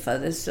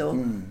träffades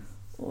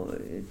Och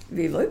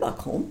vi var ju bara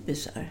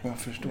kompisar. Jag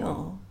förstår.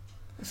 Ja.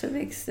 Och så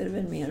växte det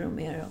väl mer och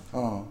mer.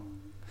 Ja.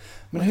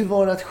 Men hur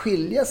var det att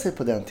skilja sig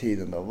på den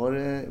tiden då? Var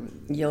det...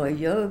 Ja,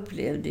 jag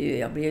upplevde ju,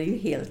 jag blev ju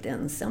helt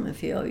ensam.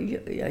 För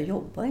jag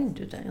jobbade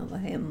inte utan jag var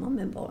hemma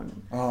med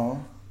barnen. Ja.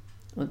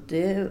 Och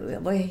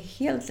jag var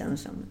helt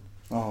ensam.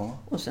 Ja.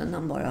 Och sen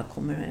han bara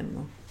kommer hem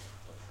och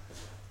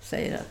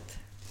säger att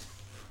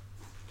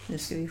nu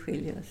ska vi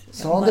skiljas.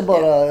 Sa han det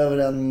bara över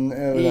en...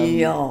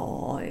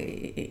 Ja.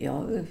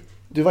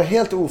 Du var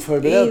helt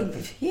oförberedd?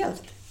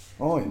 Helt.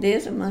 Oj. Det är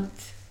som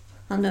att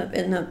han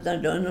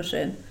öppnar dörren och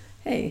säger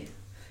hej,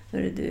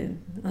 hörru du,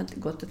 jag har inte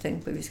gått och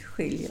tänkt på att vi ska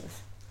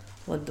skiljas.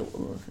 Vadå?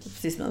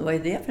 Precis, vad är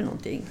det för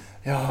någonting?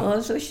 Ja.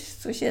 Ja,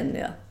 så kände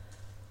jag.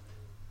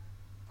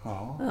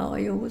 Ja. Ja,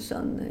 jo,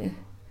 sen...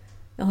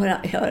 Jag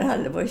har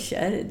aldrig varit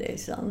kär i dig,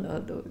 sen.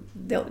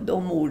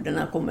 De orden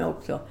kommer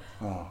också.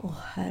 Ja. Åh,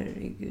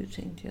 herregud,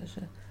 tänkte jag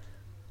så.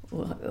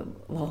 Och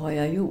vad har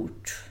jag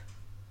gjort?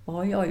 Vad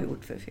har jag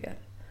gjort för fel?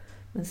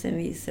 Men sen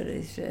visade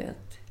det sig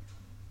att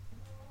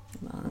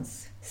det var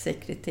hans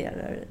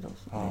sekreterare då,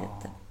 som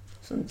hette.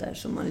 Sånt där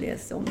som man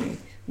läste om i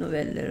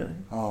noveller.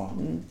 Ja.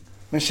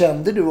 Men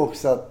kände du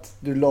också att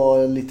du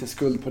la lite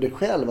skuld på dig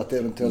själv? Att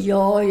eventuellt...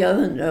 Ja, jag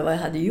undrar vad jag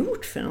hade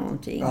gjort för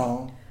någonting.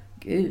 Ja.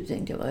 Gud,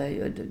 tänkte jag vad jag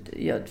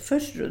gjorde.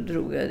 Först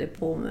drog jag det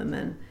på mig,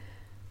 men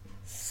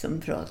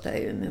sen pratade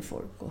jag ju med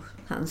folk. Och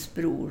hans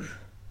bror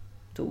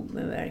tog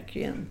mig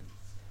verkligen.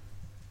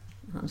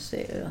 Han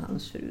säger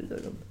hans fru då.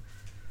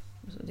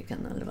 Så det kan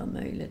aldrig vara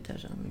möjligt här,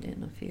 så det är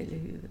något fel i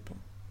huvudet på.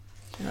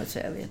 Alltså,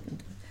 jag vet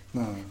inte.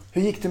 Nej.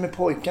 Hur gick det med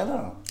pojkarna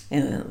då?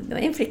 Det var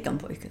en flicka och en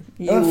pojke.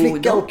 Ja, en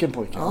flicka och en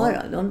pojke.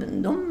 Ja,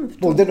 de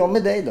bodde de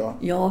med dig då?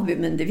 Ja,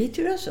 men det vi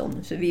turas om.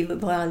 Så vi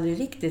var aldrig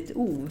riktigt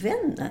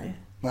ovänner.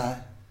 Nej.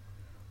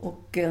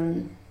 Och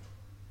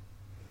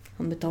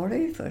han betalade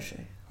ju för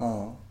sig.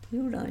 Ja. Det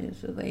gjorde han ju,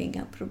 så det var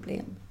inga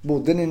problem.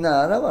 Bodde ni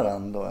nära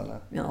varandra då, eller?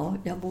 Ja,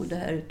 jag bodde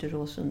här ute i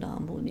Råsunda,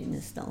 han bodde inne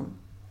i stan.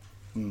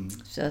 Mm.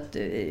 Så att,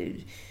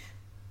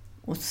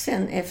 och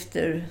sen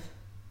efter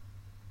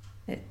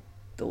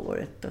ett och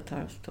ett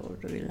halvt år,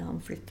 då ville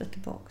han flytta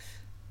tillbaks.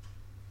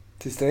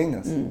 Till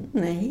Strängnäs?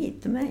 Nej,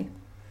 hit till mig.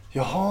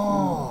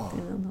 Jaha!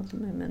 Till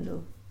mig, men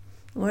då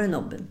var det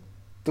nobben.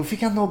 Då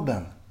fick han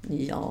nobben?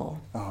 Ja.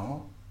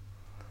 Ja.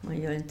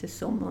 Man gör inte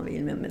som man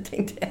vill, men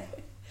tänkte jag.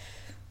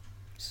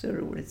 Så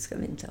roligt ska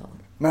vi inte ha.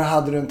 Men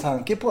hade du en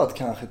tanke på att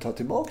kanske ta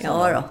tillbaka?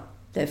 Ja då,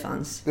 det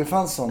fanns. Det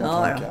fanns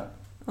sådana tankar?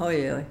 Då.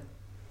 Oj.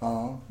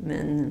 Ja.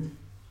 Men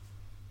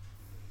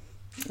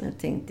jag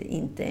tänkte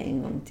inte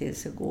en gång till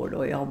så går det.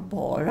 Och jag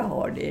bara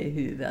har det i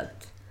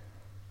huvudet.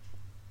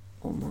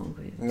 Om man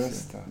går ut.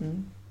 Just det.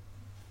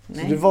 Så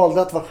Nej. du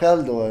valde att vara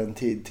själv då en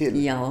tid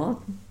till? Ja.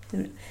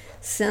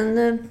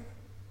 Sen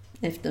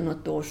efter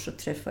något år så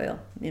träffade jag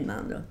min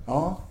man då.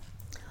 Ja.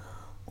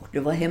 Och det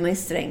var hemma i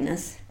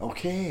Strängnäs.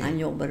 Okej. Han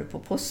jobbade på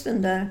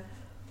posten där.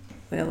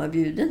 Och jag var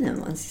bjuden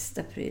hemma den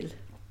sista april.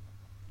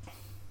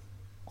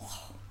 Och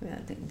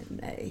jag tänkte,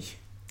 nej.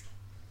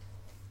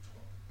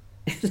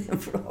 Det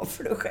är bra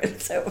för dig själv,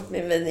 sa jag åt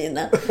min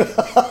väninna.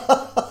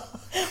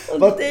 Och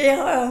det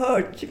har jag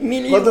hört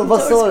miljontals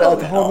vad sa du? Att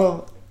gånger.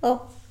 honom...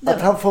 Ja,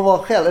 Att han får vara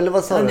själv, eller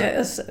vad sa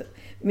du?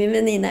 Min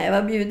väninna, jag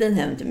var bjuden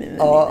hem till min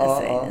väninna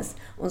Strängnäs.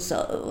 Och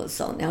sa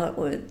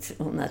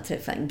hon har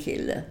träffat en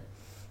kille.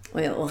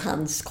 Och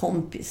hans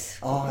kompis.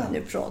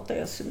 Nu pratar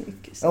jag så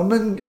mycket. Så. Ja,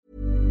 men...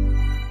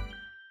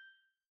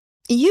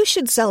 You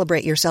should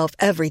celebrate yourself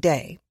every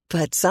day.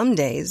 But some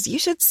days you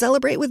should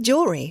celebrate with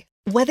jewelry.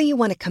 Whether you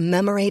want to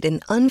commemorate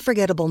an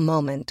unforgettable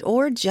moment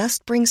or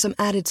just bring some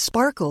added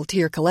sparkle to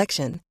your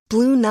collection,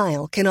 Blue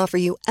Nile can offer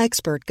you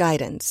expert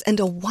guidance and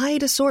a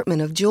wide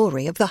assortment of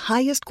jewelry of the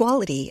highest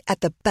quality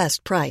at the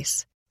best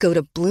price. Go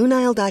to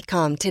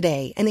BlueNile.com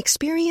today and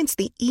experience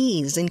the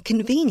ease and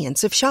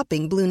convenience of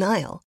shopping Blue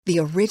Nile, the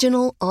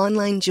original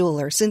online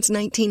jeweler since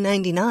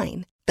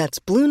 1999. That's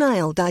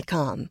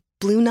BlueNile.com.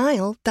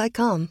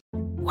 BlueNile.com.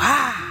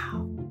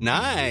 Wow.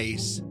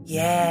 Nice.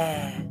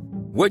 Yeah.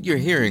 What you're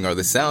hearing are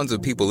the sounds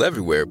of people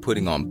everywhere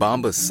putting on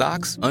Bombas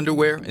socks,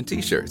 underwear, and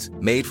T-shirts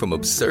made from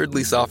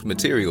absurdly soft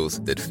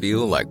materials that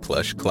feel like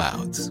plush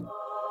clouds.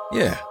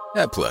 Yeah,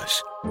 that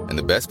plush. And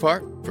the best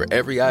part? For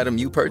every item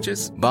you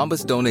purchase,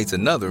 Bombas donates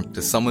another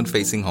to someone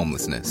facing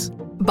homelessness.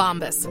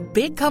 Bombas.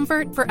 Big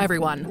comfort for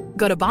everyone.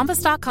 Go to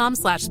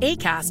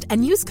bombas.com/ACAST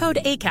and use code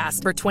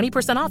ACAST for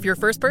 20% off your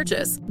first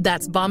purchase.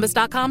 That's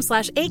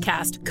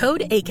bombas.com/ACAST.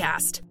 Code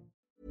ACAST.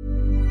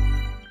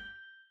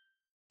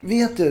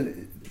 Vet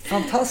du,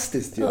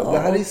 fantastiskt ju. Det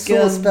här är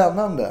så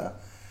spännande.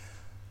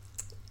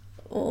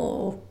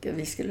 Och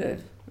vi skulle...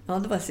 Ja,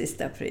 det var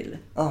sista april.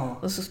 Ja.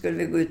 Och så skulle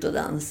vi gå ut och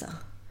dansa.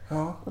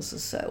 Ja. Och så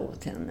sa jag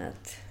åt henne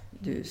att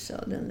du sa,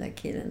 den där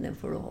killen, den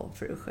får du ha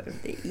för dig själv.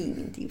 Det är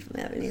ingenting för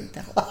mig, jag vill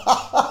inte ha.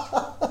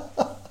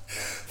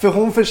 För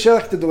hon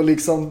försökte då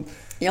liksom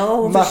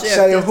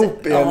matcha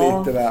ihop er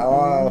lite där.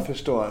 Ja, jag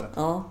förstår.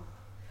 Ja,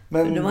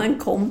 men det var en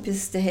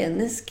kompis till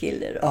hennes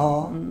kille då.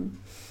 Ja.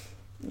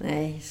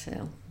 Nej, så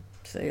jag.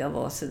 Så jag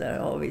var så där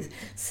avvis.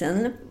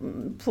 Sen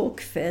på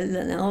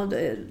kvällen,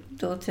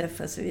 då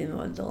träffades vi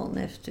några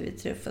dagar efter. Vi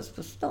träffades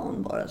på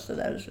stan bara så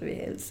där så vi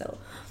hälsade.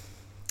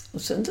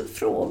 Och sen så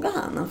frågade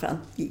han, för han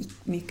gick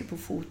mycket på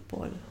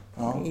fotboll.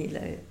 Han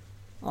gillar ju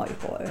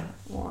AIK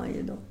var han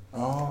ju då.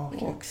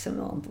 Okay. Och sen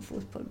var han på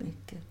fotboll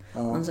mycket.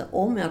 Han sa,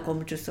 om jag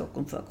kommer till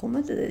Stockholm får jag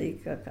komma till dig och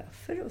dricka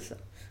kaffe då? Så,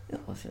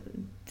 så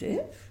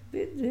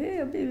det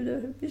jag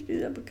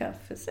bjuder på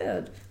kaffe. Så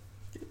jag,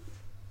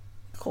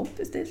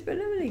 kompis, det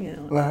spelar väl ingen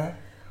roll. Nej.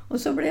 Och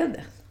så blev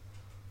det.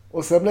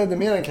 Och sen blev det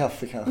mer än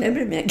kaffe kanske? Det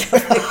blev mer än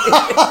kaffe.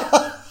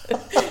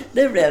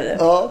 Det blev det.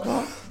 Ja.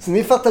 Så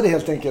ni fattade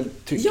helt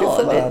enkelt tycke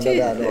för varandra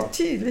där då? Ja, det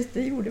tydligt.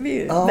 Det gjorde vi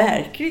ju.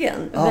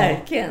 Verkligen.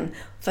 Verkligen.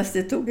 Fast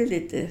det tog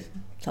lite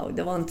tag.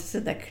 Det var inte så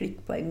där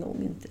klick på en gång.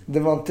 Inte. Det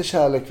var inte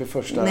kärlek för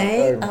första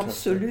Nej,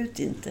 absolut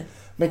inte.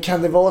 Men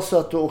kan det vara så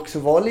att du också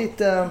var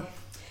lite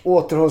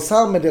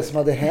återhållsam med det som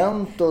hade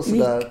hänt och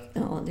sådär?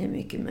 Ja, det är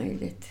mycket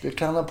möjligt. Det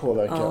kan ha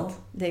påverkat? Ja,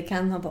 det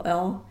kan ha påverkat.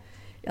 Ja,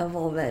 jag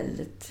var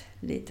väldigt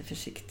lite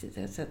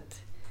försiktig. Så att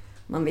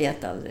man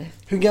vet aldrig.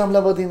 Hur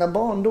gamla var dina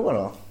barn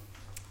då?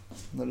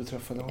 När du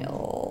träffade honom?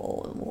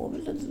 Ja, de var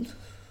väl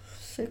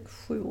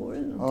 6-7 år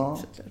eller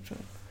någonting sånt där, tror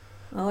jag.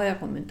 Ja, jag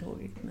kommer inte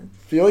ihåg. Men...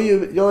 För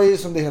jag är ju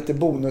som det heter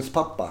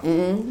bonuspappa.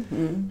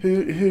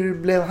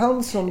 Hur blev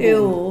han som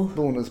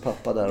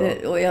bonuspappa där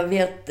då? Och jag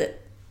vet,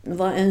 det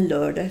var en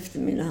lördag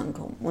eftermiddag han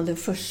kom. Och det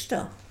första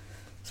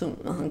som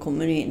när han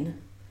kommer in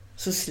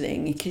så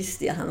slänger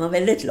Kristina, han var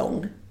väldigt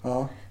lång.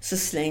 Ja. Så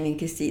slänger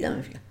Kristina mig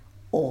och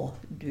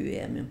säger, du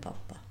är min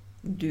pappa.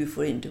 Du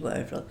får inte gå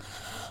härifrån.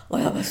 Och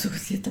jag var så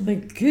sitta,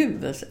 men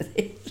gud, alltså,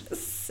 det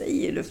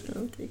säger du för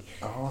någonting.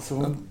 Ja, så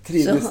hon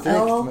trivdes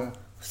direkt med...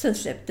 Och sen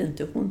släppte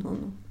inte hon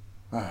honom.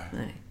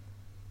 Nej.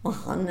 Och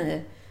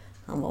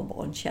han var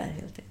barnkär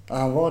helt enkelt. Ja,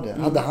 han var det.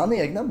 Hade han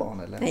egna barn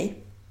eller?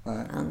 Nej.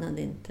 Han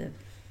hade inte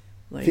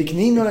varit... Fick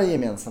ni några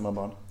gemensamma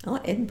barn? Ja,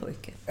 en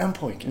pojke. En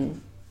pojke?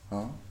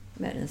 Ja.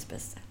 Världens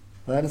bästa.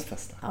 Världens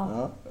bästa?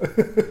 Ja.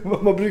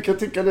 Man brukar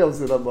tycka det om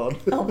sina barn.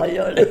 Ja, man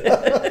gör det.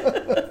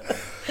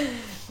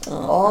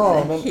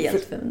 Men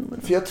helt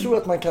för jag tror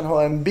att man kan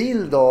ha en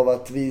bild av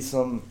att vi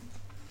som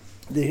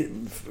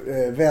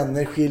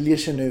vänner skiljer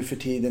sig nu för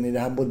tiden i det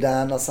här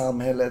moderna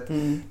samhället.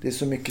 Det är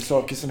så mycket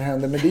saker som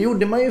händer. Men det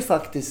gjorde man ju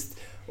faktiskt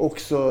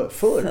också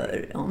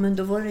förr. Ja, men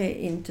då var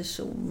det inte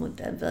så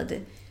modernt.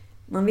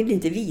 Man ville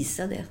inte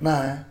visa det.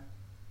 Nej.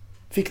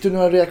 Fick du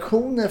några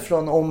reaktioner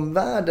från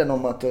omvärlden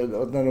om att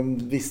när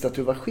de visste att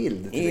du var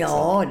skild?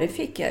 Ja, det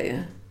fick jag ju.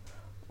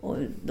 Och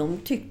de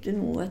tyckte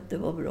nog att det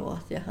var bra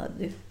att jag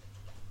hade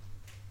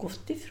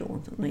gått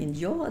ifrån honom.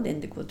 Jag hade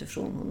inte gått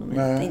ifrån honom.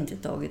 Jag hade inte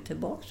tagit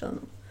tillbaka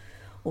honom.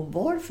 Och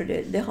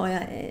varför det har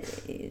jag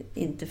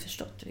inte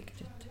förstått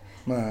riktigt.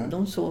 Nej.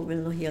 De såg väl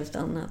något helt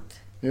annat.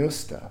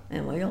 Just det.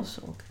 Än vad jag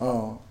såg.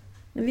 Ja.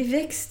 Men vi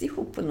växte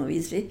ihop på något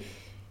vis.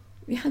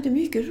 Vi hade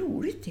mycket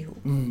roligt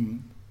ihop.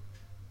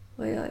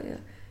 Och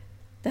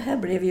det här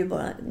blev ju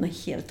bara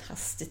något helt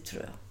hastigt,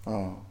 tror jag.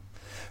 Ja.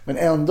 Men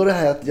ändå det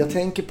här, jag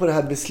tänker på det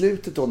här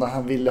beslutet då när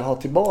han ville ha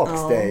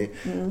tillbaks dig.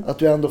 Att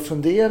du ändå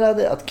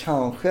funderade att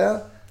kanske...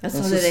 Jag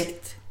sa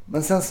direkt.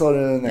 Men sen sa du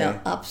nej. Ja,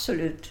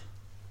 absolut.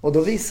 Och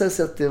då visade det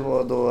sig att det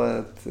var då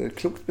ett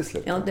klokt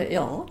beslut.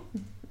 Ja.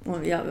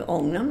 Och jag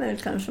ångrar mig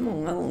kanske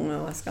många gånger.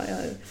 Vad ska jag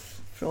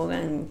fråga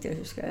en gång till?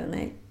 Hur ska jag?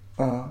 Nej.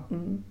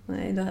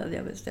 Nej, då hade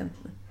jag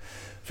bestämt mig.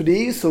 För det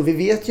är ju så, vi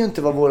vet ju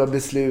inte vad våra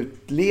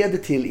beslut leder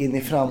till in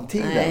i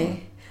framtiden.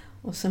 Nej.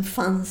 Och sen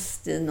fanns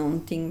det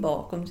någonting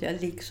bakom, så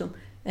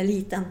jag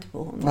litar inte på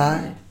honom. Nej,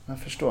 jag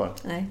förstår.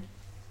 Nej.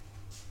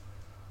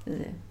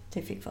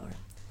 Det fick vara.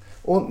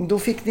 Och då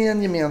fick ni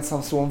en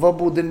gemensam son.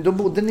 Då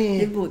bodde ni...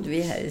 Det bodde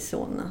vi här i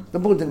Solna. Då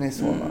bodde ni i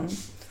Solna?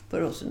 På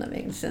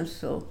Rosendavägen. Sen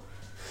så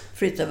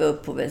flyttade vi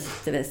upp på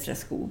till Västra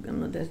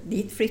skogen. Och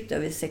dit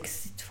flyttade vi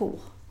 62.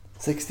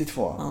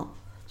 62? Ja.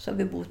 Så har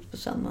vi bott på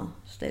samma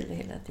ställe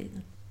hela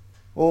tiden.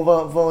 Och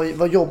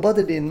vad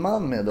jobbade din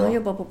man med då? Han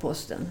jobbade på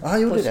posten.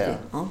 Han gjorde det?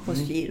 Ja,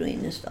 Postgiro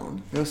inne i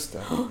stan. Just det.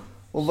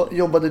 Och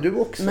jobbade du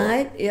också?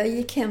 Nej, jag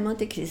gick hemma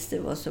till Christer.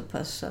 Det var så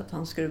pass att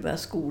han skulle börja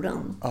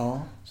skolan.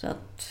 Ja. Så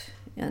att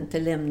jag inte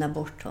lämnade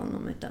bort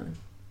honom, utan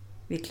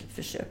vi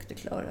försökte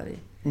klara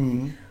det.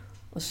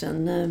 Och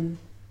sen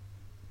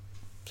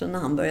så när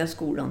han började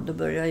skolan, då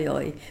började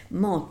jag i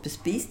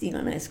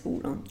matbespisningarna i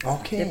skolan.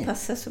 Okay. Det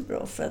passade så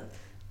bra, för att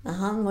när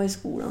han var i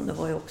skolan, då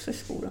var jag också i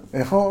skolan.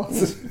 Jaha.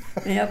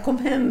 Men jag kom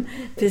hem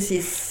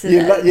precis...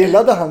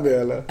 Gillade han det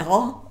eller?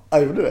 Ja.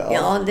 Gjorde det?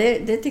 Ja,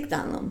 det tyckte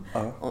han om.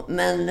 Ja.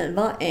 Men det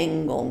var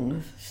en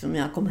gång som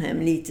jag kom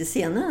hem lite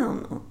senare.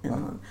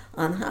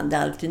 Han hade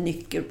alltid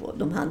nyckel på.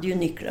 De hade ju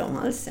nycklar om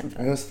halsen.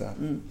 Ja, just det.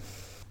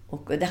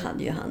 Och det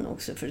hade ju han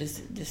också, för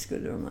det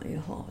skulle de ju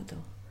ha då.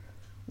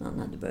 När han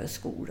hade börjat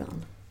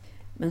skolan.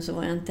 Men så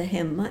var jag inte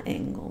hemma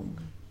en gång.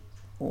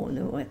 Och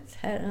det var ett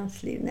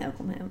herrans liv när jag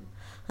kom hem.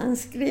 Han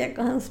skrek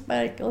och han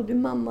sparkade. Och du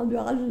mamma, du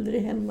är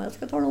aldrig hemma. Jag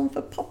ska tala om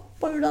för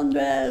pappa hur du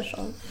är, så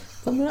han.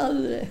 Kommer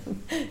aldrig.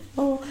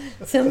 Och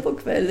sen på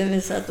kvällen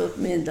vi satt åt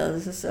middag,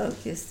 så sa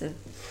Christer,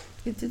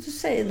 vill du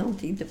säga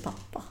någonting till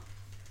pappa?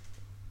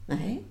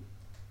 Nej.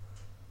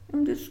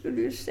 Om du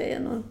skulle ju säga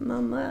något,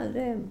 mamma är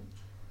hemma.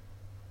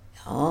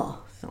 Ja,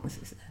 sa hon så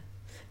där.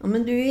 Ja,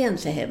 men du är ju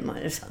inte hemma.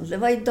 Det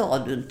var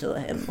idag du inte var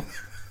hemma.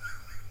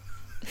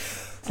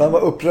 Så han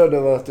var upprörd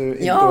över att du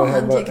inte var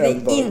hemma? Ja, han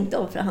tyckte inte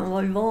om, för han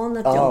var ju van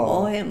att jag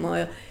var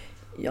hemma.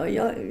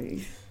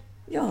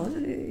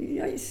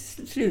 Jag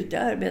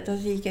slutade arbeta och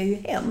så gick jag ju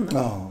hem.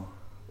 Ja.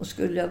 Och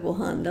skulle jag gå och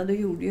handla, då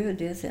gjorde jag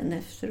det sen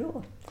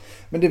efteråt.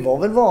 Men det var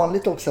väl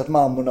vanligt också att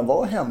mammorna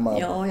var hemma?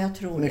 Ja, jag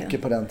tror det.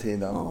 Mycket på den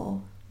tiden.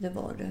 Ja, det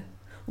var det.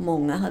 Och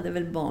många hade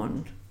väl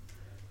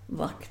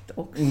barnvakt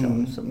också,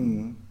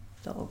 som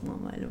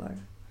dagmamma eller vad det.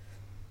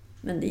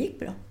 Men det gick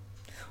bra.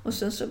 Och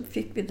sen så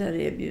fick vi där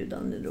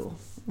erbjudande då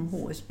om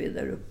HSB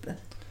där uppe.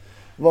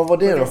 Vad var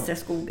det då? I Västra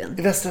skogen.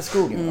 I Västra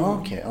skogen?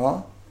 Okej.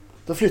 Ja.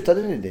 Då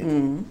flyttade ni dit?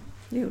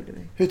 Det gjorde vi.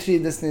 Hur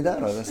trivdes ni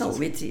där då? Ja,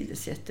 vi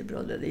trivdes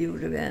jättebra där. Det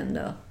gjorde vi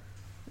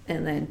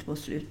ända in på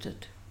slutet.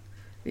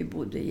 Vi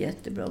bodde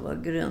jättebra. Det var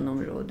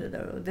grönområde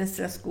där. Och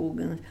Västra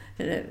skogen,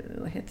 eller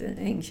vad heter det?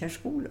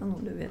 Ängkärrskolan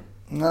om du vet.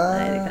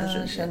 Nej, det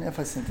kanske känner jag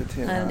faktiskt inte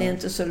till. Nej, det är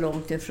inte så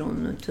långt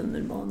ifrån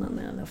tunnelbanan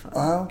i alla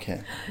fall.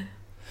 Okej.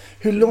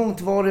 Hur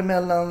långt var det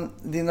mellan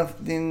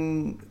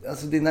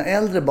dina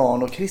äldre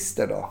barn och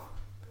Christer då?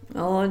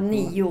 Ja,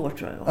 9 år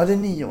tror jag. Ja, det är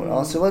 9 år.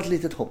 Ja, så det var ett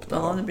litet hopp där.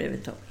 Ja, det blev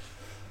ett hopp.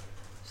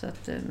 Så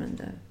att, men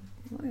det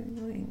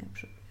var inga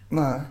problem.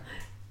 Nej.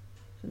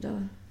 Så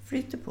det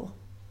flyter på.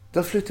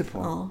 Det flyter på?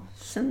 Ja,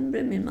 sen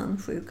blev min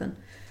man sjuk.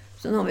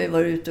 Sen har vi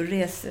varit ute och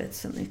rest rätt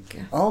så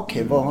mycket.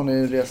 Okej. Var har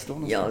ni rest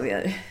då? Ja, vi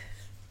har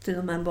till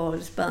de här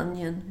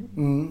Spanien,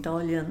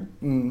 Italien.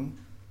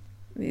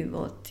 Vi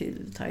var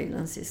till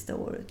Thailand sista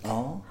året.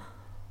 Ja.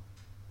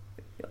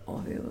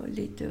 Ja, vi var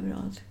lite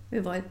överallt. Vi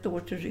var ett år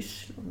till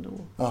Ryssland då.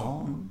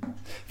 Ja.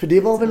 För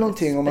det var väl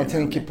någonting om man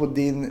tänker på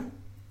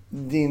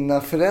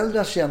dina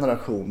föräldrars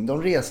generation.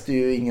 De reste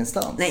ju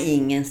ingenstans. Nej,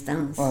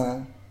 ingenstans.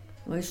 Nej.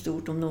 Det var ju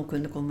stort om de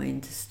kunde komma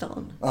in till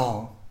stan.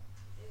 Ja.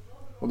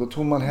 Och då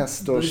tog man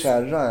häst och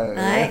kärra.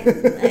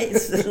 Nej,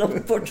 så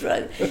långt bort tror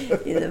jag.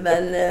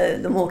 Men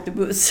de åkte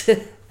buss.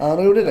 Ja,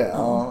 de gjorde det.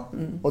 Ja.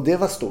 Och det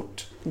var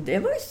stort. Det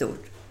var ju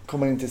stort. Kom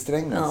man in till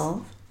Strängnäs? Ja.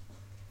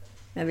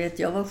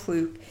 Jag var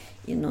sjuk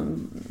i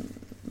någon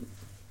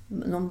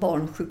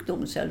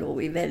barnsjukdom, så jag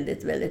låg i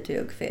väldigt, väldigt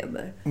hög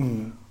feber.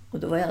 Och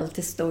då var jag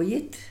alltid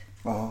stojigt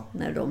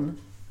när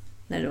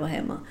det var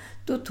hemma.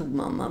 Då tog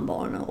mamma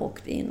barnen och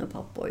åkte in och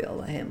pappa och jag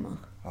var hemma.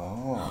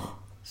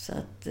 Så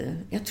att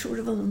jag tror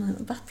det var de här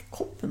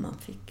vattkoppen man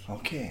fick.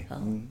 Okej. Ja.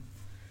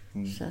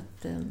 Så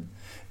att,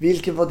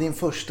 vilken var din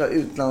första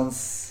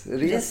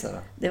utlandsresa?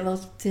 Det var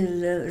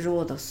till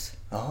Rhodos.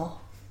 Ja.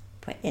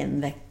 På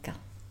en vecka.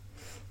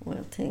 Och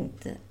jag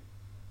tänkte,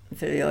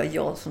 för det var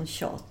jag som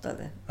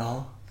tjatade.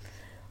 Ja.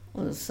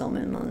 Och då sa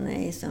min man,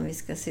 nej, så vi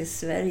ska se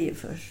Sverige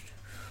först.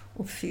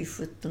 Och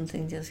 17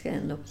 tänkte jag ska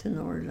ända upp till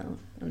Norrland.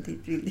 Och dit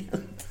vill jag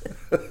inte.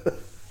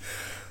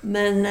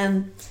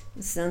 Men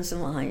sen så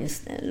var han ju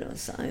snäll och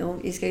sa, jo,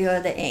 vi ska göra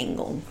det en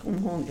gång. Kom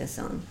ihåg det,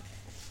 sa han.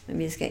 Men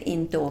vi ska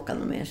inte åka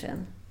någon mer sen.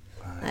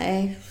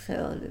 Nej, så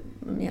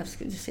men jag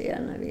skulle se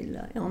gärna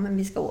vilja. Ja, men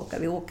vi ska åka.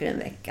 Vi åker en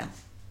vecka.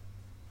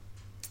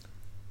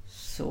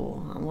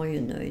 Så han var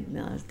ju nöjd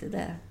med allt det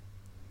där.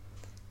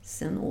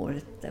 Sen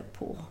året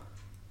därpå,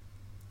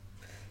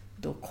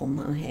 då kom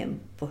han hem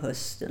på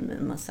hösten med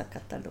en massa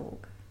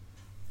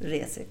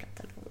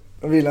resekatalog.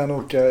 Vill han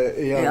åka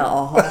igen?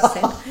 Ja,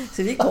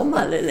 så vi kom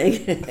aldrig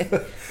längre.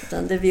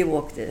 Utan det vi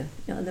åkte,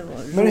 det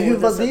var... Men hur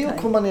var det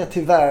att komma ner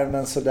till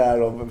värmen sådär?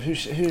 Ja,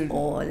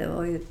 det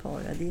var ju ett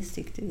paradis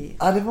tyckte vi.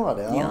 Ja, det var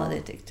det? Ja,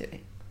 det tyckte vi.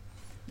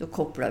 Då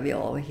kopplade vi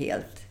av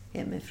helt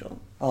hemifrån.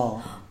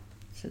 Ja.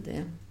 Så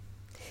det...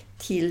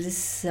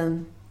 Tills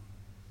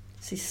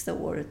sista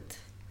året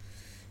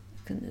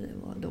kunde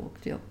det vara, då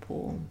åkte jag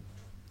på...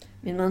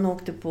 Min man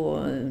åkte på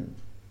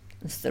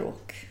en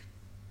stråk.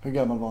 Hur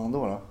gammal var han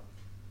då?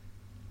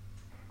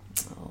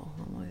 Ja,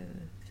 han var ju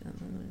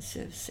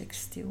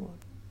 60 år.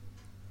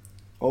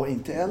 Och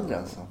inte äldre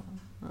alltså?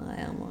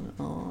 Nej, han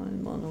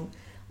var nog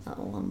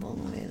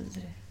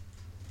äldre.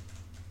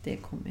 Det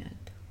kommer jag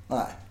inte.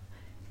 Nej.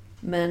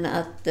 Men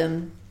att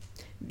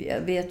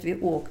jag vet vi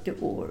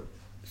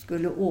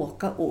skulle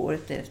åka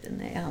året efter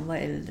när han var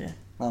äldre.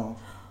 Ja.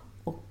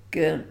 Och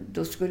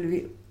då skulle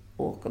vi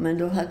åka, men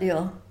då hade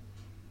jag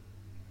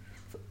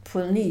på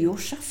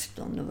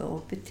nyårsafton då var jag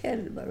uppe i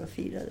Tällberg och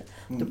firade.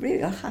 Då blev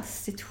jag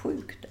hastigt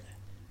sjuk där.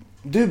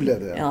 Du blev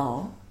det?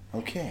 Ja.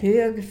 Okej.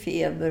 Hög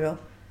feber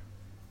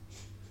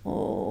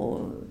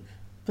och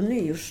på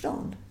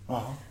nyårsdagen.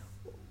 Ja.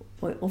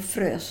 Och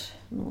frös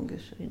något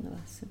så in i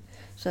vassen.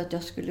 Så att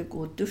jag skulle gå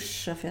och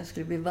duscha för jag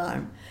skulle bli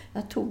varm.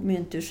 Jag tog mig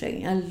inte ur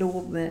sängen. Jag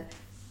låg med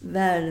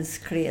världens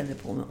kläder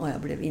på mig och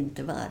jag blev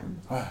inte varm.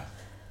 Ja.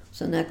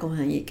 Så när jag kom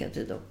hem gick jag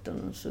till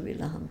doktorn och så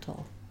ville han ta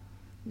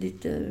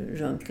lite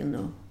röntgen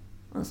och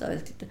han sa att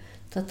jag skulle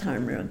ta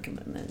tarmröntgen.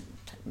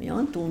 Men jag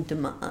har inte ont i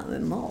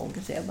magen,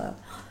 så jag bara...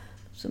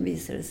 Så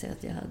visade det sig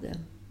att jag hade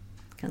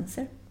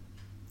cancer.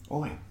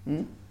 Oj.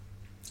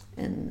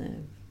 En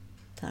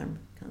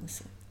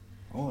tarmcancer.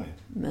 Oj.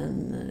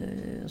 Men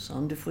sa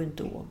han, du får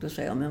inte åka. Då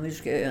sa jag, men vad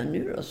ska jag göra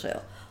nu då? Så jag,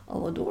 ja,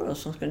 vadå då?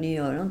 Så ska ni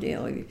göra det?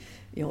 Och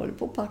vi håller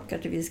på att packa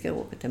till vi ska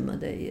åka till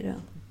Madeira.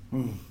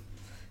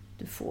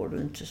 Det får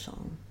du inte, sa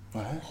han.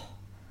 Nej.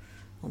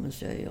 Ja, men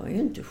så jag är ju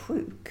inte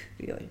sjuk.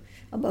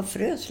 Jag bara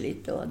frös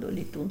lite och hade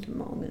lite ont i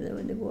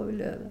magen. Det går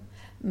väl över.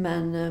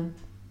 Men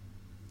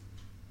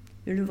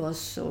hur det var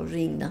så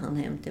ringde han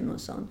hem till mig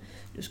och sa,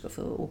 du ska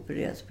få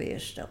opereras på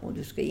Ersta och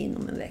du ska in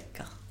om en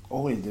vecka.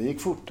 Oj, det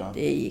gick fort då?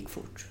 Det gick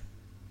fort.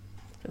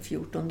 Så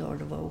 14 dagar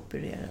då var jag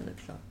opererad och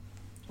klar.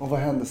 Och vad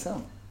hände sen?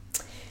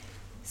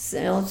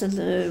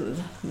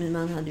 Min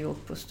man hade ju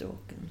åkt på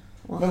stråken.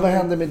 Men vad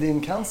hände med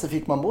din cancer?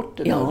 Fick man bort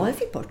det? Ja, jag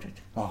fick bort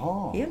det.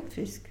 Jaha. Helt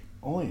frisk.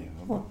 Oj.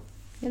 Ja,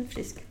 helt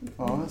frisk.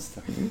 Ja, just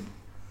det.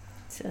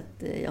 Så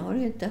att jag har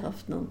ju inte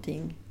haft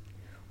någonting.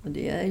 Och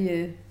det är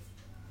ju...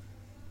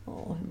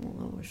 Ja, hur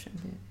många år sedan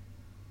det är.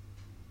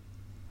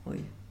 Oj,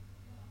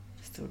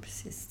 det står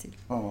precis till.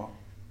 Ja.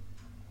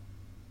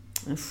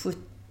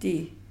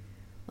 70...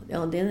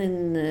 Ja, det är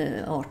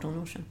en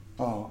 18 år sedan.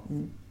 Ja.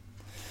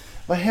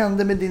 Vad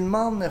hände med din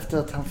man efter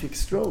att han fick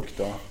stroke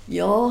då?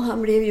 Ja,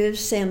 han blev ju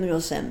sämre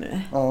och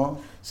sämre. Ja.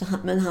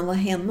 Men han var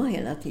hemma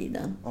hela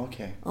tiden.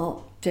 Okej.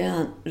 Ja,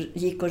 han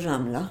gick och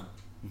ramlade.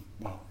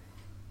 Ja.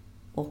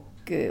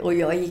 Och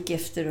jag gick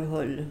efter och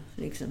höll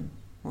liksom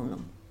honom.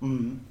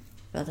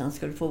 För att han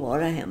skulle få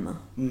vara hemma.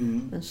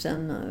 Men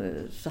sen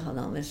så hade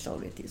han väl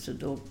slagit i. Så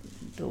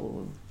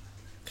då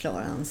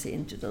klarade han sig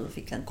inte. Då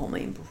fick han komma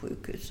in på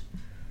sjukhus.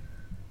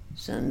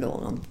 Sen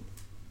låg han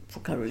på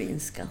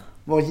Karolinska.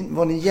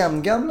 Var ni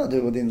jämngamla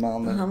du och din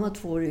man? Han var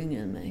 2 år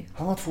yngre än mig.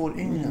 Han var 2 år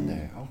yngre än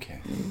dig,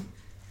 okej.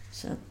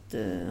 Så att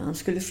han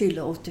skulle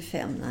fylla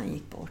 85 när han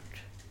gick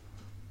bort.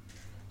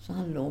 Så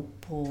han låg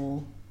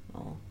på...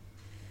 Ja,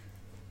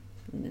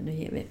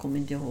 jag kommer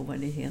inte ihåg vad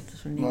det heter.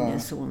 Så ligger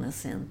Solna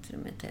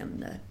centrum, ett hem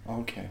där.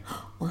 Okej.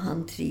 Och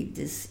han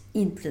trivdes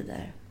inte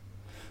där.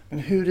 Men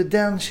hur är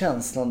den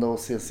känslan då att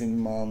se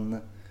sin man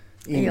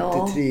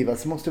inte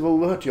trivas? Det måste vara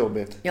oerhört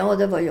jobbigt. Ja,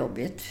 det var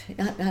jobbigt.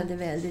 Jag hade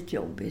väldigt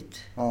jobbigt.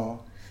 Ja.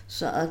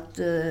 Så att,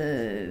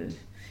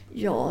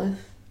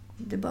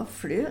 det bara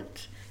flöt.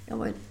 Jag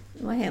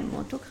var hemma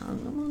och tog hand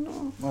om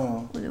honom.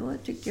 Ja. Och det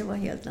tyckte jag var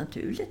helt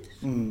naturligt.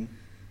 Mm.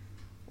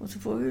 Och så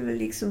får vi väl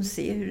liksom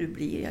se hur det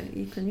blir.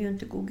 Jag kunde ju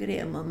inte gå och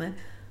gräma mig.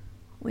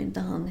 Och inte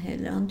han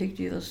heller. Han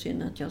tyckte ju det var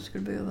synd att jag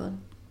skulle behöva.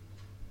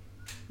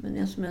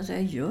 Men som jag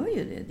säger, jag gör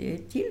ju det. Det är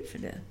till för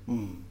det.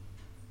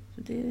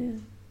 Så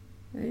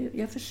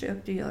jag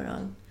försökte göra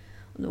allt.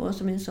 Och det var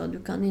som jag sa,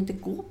 du kan inte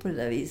gå på det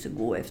där viset,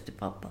 gå efter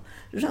pappa.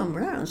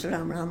 Ramlar han så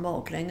ramlar han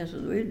baklänges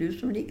och då är det du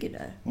som ligger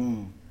där.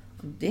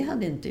 Och det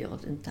hade inte jag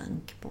en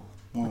tanke på.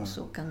 Att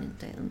så kan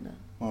inte hända.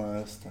 Ja,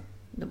 just det.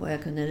 Det var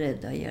jag kunde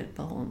rädda och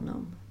hjälpa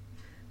honom.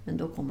 Men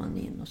då kom han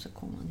in och så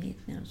kom han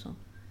hit ner och så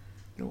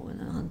låg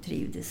han. Han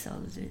trivdes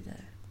aldrig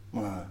där.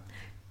 Nej.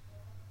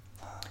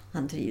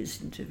 Han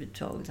trivdes inte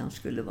överhuvudtaget. Han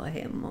skulle vara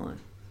hemma och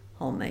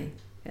ha mig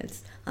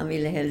helst. Han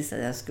ville helst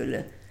att jag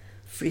skulle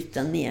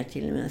flytta ner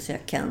till mig. Så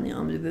jag kan,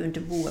 ja, men du behöver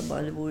inte bo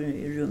bara, det bor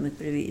i rummet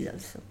bredvid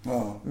alltså.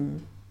 Ja.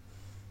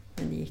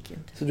 Men det gick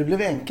inte. Så du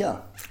blev änka?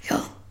 Ja,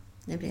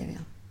 det blev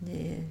jag.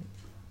 Det är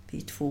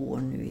vid 2 år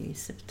nu i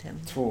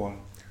september. 2 år.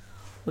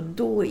 Och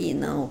då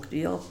innan åkte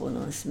jag på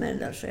någon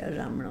smällar så jag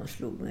ramlade och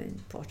slog mig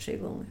ett par 3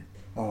 gånger.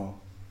 Ja.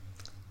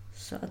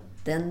 Så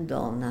att den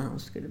dagen när han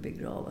skulle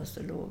begravas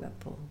så låg jag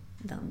på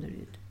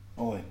Danderyd.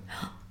 Oj.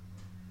 Ja.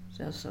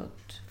 Så jag sa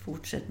att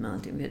fortsätt med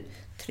allting.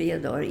 3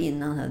 dagar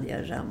innan hade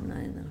jag ramlat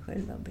innan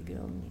själva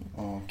begravningen.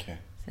 Ja,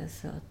 okej. Så jag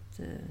sa att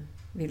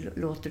vi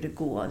låter det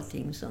gå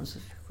allting. Så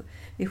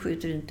vi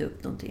skjuter inte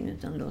upp någonting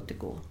utan låter det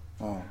gå.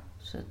 Ja.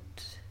 Så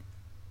att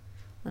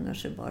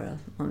annars är bara,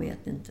 man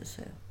vet inte,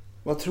 så jag.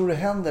 Vad tror du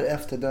händer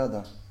efter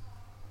döden?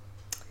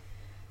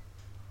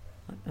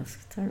 Jag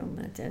ska tala om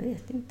att jag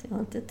vet inte. Jag har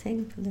inte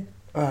tänkt på det.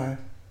 Nej.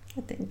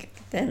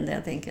 Det enda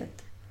jag tänker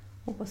att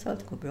hoppas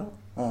allt går bra.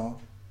 Ja.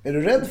 Är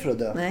du rädd för att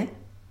dö? Nej.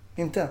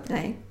 Inte?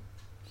 Nej.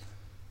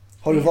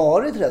 Har du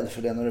varit rädd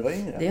för det när du var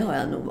yngre? Det har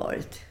jag nog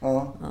varit.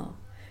 Ja.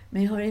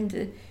 Men jag har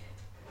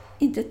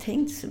inte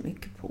tänkt så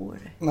mycket på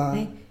det.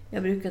 Nej.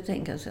 Jag brukar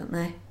tänka så,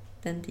 nej,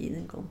 den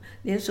tiden kom.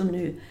 Det är som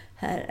nu,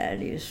 här är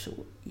det ju så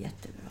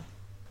jättebra.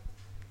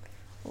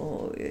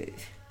 Och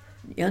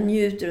jag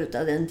njuter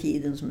av den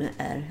tiden som jag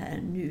är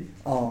här nu.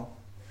 Ja.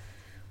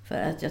 För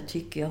att jag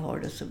tycker jag har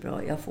det så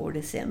bra. Jag får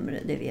det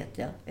sämre, det vet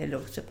jag. Eller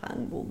också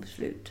pang, bom,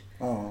 slut.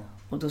 Ja.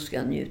 Och då ska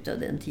jag njuta av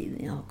den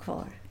tiden jag har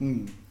kvar.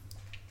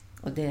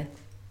 Och det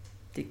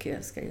tycker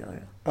jag ska göra.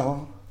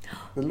 Ja.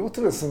 Det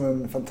låter väl som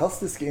en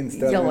fantastisk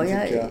inställning,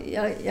 tycker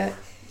jag.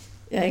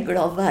 Jag är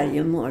glad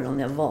varje morgon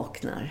jag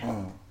vaknar.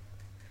 Ja.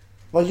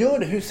 Vad gör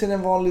det? Hur ser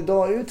en vanlig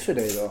dag ut för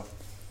dig då?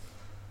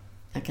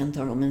 Jag kan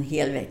ta om en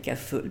hel vecka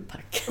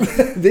fullpackad.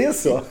 Det är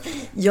så?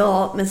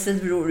 Ja, men sen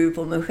beror det ju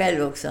på mig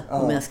själv också.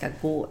 Om jag ska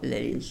gå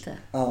eller inte.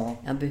 Ja.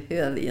 Jag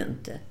behöver ju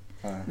inte.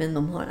 Nej. Men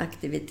de har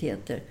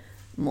aktiviteter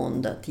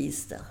måndag,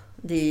 tisdag.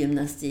 Det är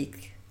gymnastik.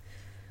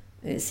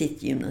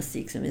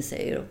 Sittgymnastik som vi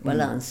säger. Och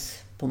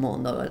balans på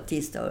måndag och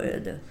tisdag är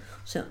det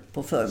sen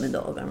på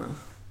förmiddagarna.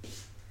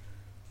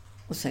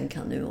 Och sen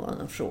kan det ju vara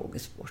någon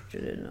frågesport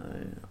eller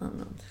något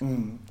annat.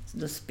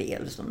 Det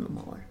spel som de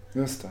har.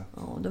 Just det.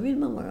 Ja, då vill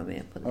man vara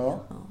med på det. Ja.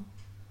 Ja.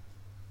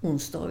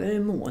 Onsdagar är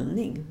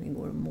målning. Vi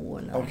går och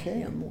målar.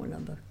 Okej. Jag målar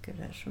böcker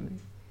där som vi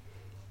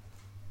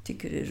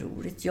tycker det är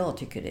roligt. Jag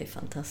tycker det är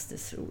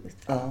fantastiskt roligt.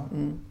 Ja.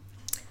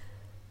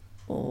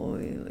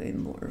 Och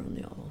imorgon,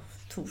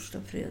 torsdag,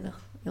 fredag.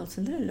 Ja,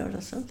 sen är det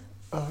lördag, söndag.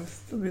 Ja,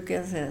 just. Då brukar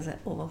jag säga så här,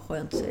 vad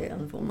skönt, säger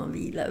jag, får man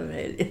vila över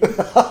helgen.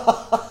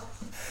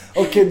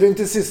 Okej, du är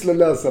inte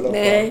sysslolös i alla fall.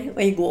 Nej,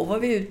 och igår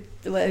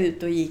var jag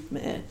ute och gick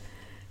med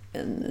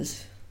en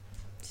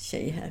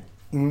tjej här.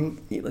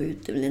 Vi var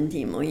ute väl en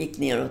timme och gick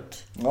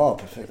neråt. Ja,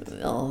 perfekt.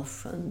 Ja,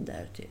 sjön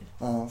där till.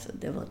 Ja. Så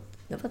det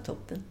var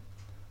toppen.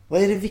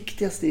 Vad är det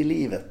viktigaste i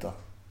livet då?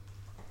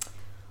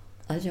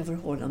 Att jag får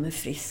hålla mig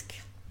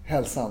frisk.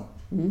 Hälsan?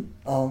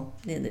 Ja.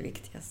 Det är det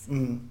viktigaste.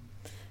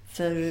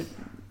 För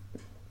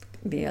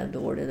blir jag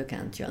dålig, då kan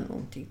jag inte göra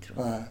någonting, tror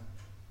jag. Nej.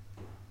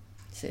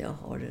 Så jag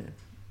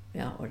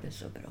har det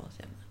så bra.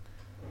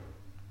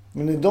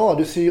 Men idag,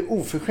 du ser ju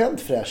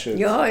oförskämt fräsch ut.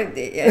 Ja,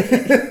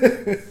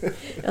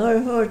 jag har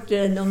hört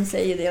de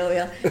säger det och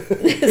jag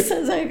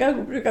sen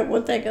jag brukar gå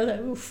och tänka så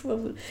här, usch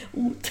vad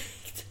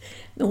otäckt.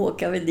 Nu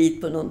åker jag väl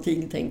dit på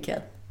någonting, tänker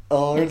jag.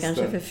 Ja, jag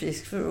kanske är för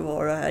frisk för att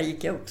vara här,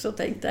 gick jag också och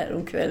tänkte här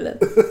om kvällen.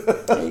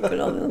 Jag gick och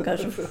de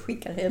kanske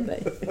skickar hem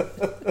mig.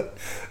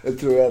 Det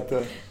tror jag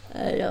inte.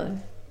 Nej, jag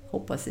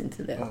hoppas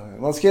inte det.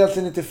 Man ska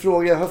egentligen inte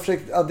fråga, jag har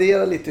försökt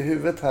addera lite i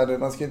huvudet här nu.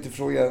 Man ska inte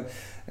fråga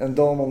en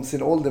dam om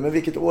sin ålder. Men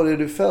vilket år är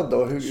du född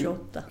då?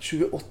 28.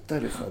 28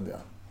 är du född, ja.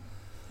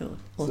 Ja,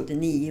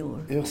 89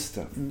 år. Just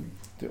det.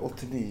 Du är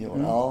 89 år.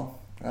 Ja.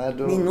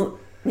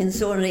 Min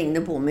son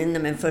ringde på mig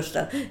den 1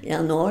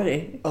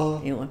 januari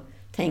i år.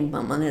 Tänk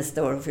mamma,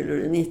 nästa år fyller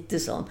du 90,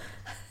 sa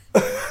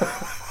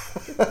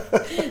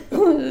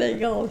hon.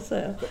 Lägg av, sa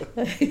jag.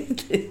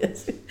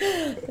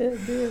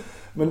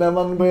 Men när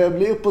man börjar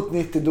bli uppåt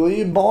 90, då är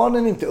ju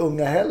barnen inte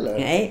unga heller.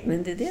 Nej,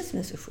 men det är det som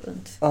är så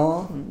skönt.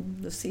 Ja.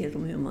 Då ser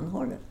de hur man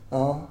har det.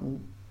 Ja.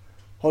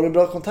 Har du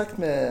bra kontakt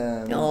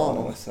med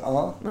barnen också?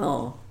 Ja.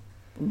 Ja,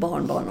 och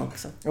barnbarn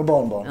också. Och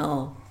barnbarn?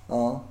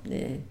 Ja.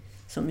 Det är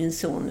som min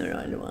son nu då,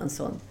 eller vad han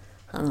son.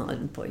 Han har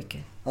en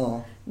pojke.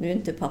 Ja. Nu är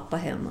inte pappa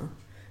hemma.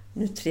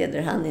 Nu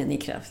träder han in i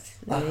kraft.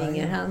 Nu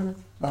ringer han,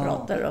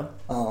 pratar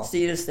och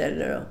styr och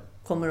ställer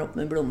och kommer upp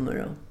med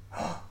blommor. Och...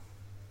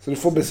 Så du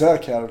får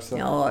besök här också?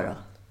 Ja då,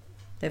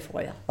 det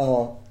får jag.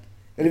 Ja.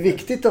 Är det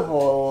viktigt att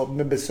ha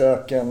med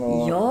besöken?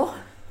 Och... Ja,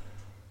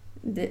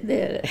 det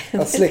är det.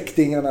 Att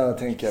släktingarna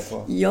tänker jag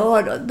på.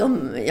 Ja då,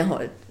 jag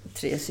har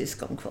 3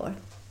 syskon kvar.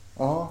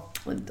 Ja.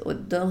 Och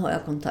de har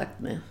jag kontakt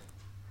med.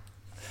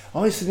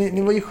 Ja, så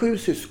ni var ju 7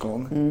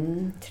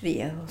 syskon.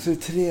 3. Så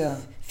det är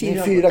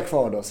 4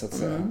 kvar då, så att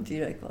säga.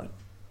 4 är kvar.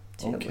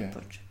 3 har gått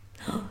bort.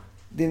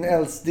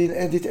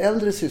 Ditt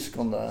äldre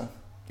syskon då?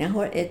 Jag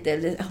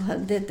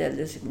hade ett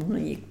äldre syskon.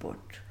 Hon gick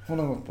bort. Hon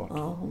har gått bort?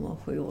 Ja, hon var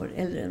 7 år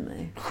äldre än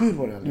mig. 7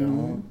 år äldre,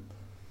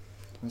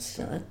 ja.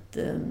 Så att...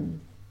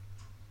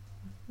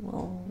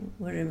 hon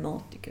var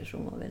reumatiker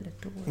som var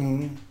väldigt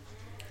dålig.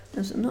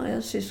 Men sen har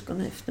jag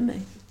syskon efter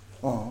mig.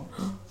 Ja.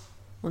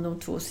 Och de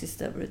 2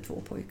 sista var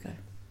 2 pojkar.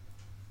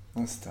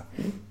 Just det.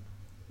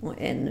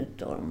 Och en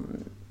utav dem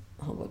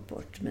har gått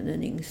bort. Men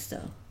den yngsta,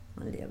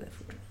 han lever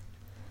fortfarande.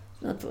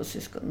 Så jag har 2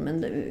 syskon.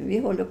 Men vi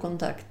håller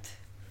kontakt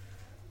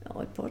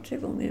ett par, 3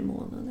 gånger i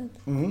månaden.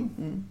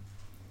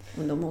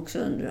 Och de också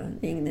undrar,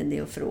 det är ingen idé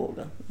att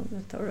fråga.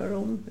 Jag talar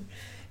om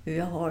hur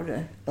jag har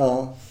det.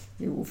 Ja.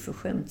 Det är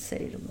oförskämt,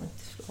 säger de,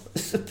 att det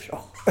är så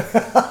bra.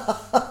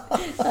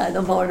 Nej,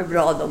 de har det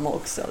bra de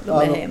också. De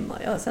är hemma.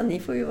 Ja, så ni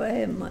får ju vara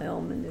hemma.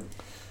 Ja,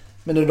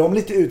 men är de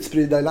lite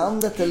utspridda i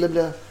landet? Eller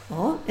blir...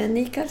 Ja, en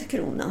i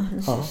Karlskrona,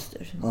 en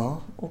syster.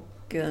 Ja.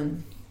 Och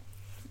en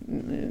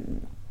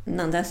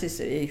andra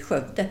syster är i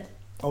Skövde.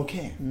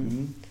 Okej.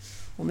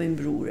 Och min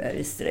bror är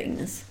i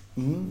Strängnäs.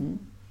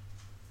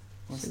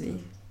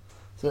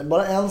 Så det är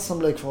bara en som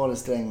blev kvar i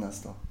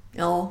Strängnäs då?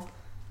 Ja,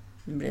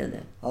 det blev det.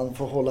 Han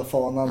får hålla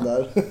fanan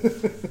där.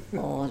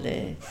 Ja,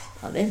 det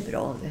är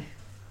bra det.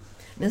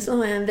 Men så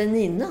har jag en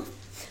väninna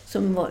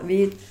som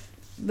vi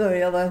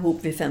började vara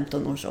ihop vid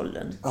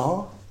 15-årsåldern.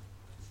 Ja.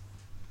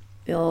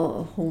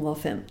 Ja,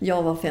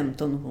 jag var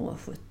 15 och hon var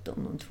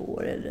 17, hon 2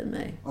 år äldre än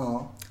mig.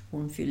 Ja.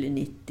 Hon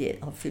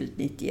har fyllt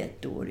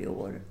 91 år i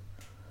år.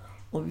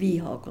 Och vi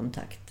har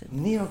kontakten.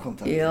 Ni har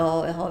kontakt?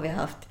 Ja, det har vi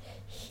haft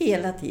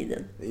hela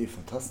tiden. Det är ju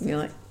fantastiskt. Vi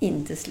har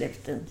inte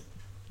släppt den.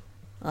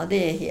 Ja,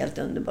 det är helt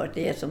underbart.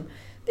 Det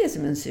är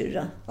som en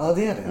syrra. Ja,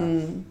 det är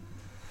det.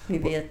 Vi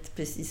vet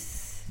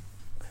precis.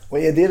 Och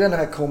är det den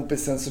här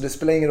kompisen, så det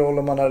spelar ingen roll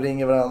om man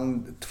ringer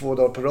varandra 2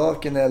 dagar på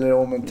raken eller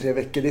om 3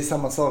 veckor, det är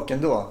samma sak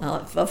ändå? Ja,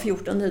 var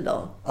 14:e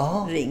dag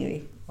ringer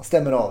vi. Och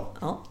stämmer av?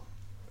 Ja,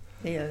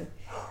 det gör vi.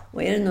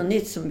 Och är det något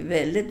nytt som är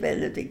väldigt,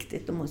 väldigt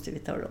viktigt, då måste vi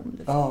tala om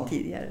det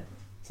tidigare.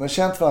 Så ni har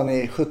känt varandra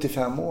i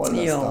 75 år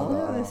nästan?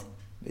 Ja.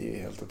 Det är ju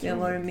helt otroligt. Jag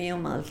har varit med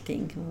om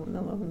allting.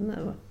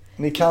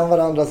 Ni kan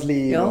varandras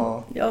liv?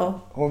 Ja.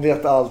 Hon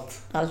vet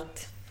allt?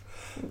 Allt.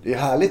 Det är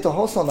härligt att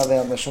ha sådana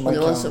vänner som man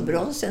kan... kan... Det var så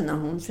bra sen när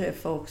hon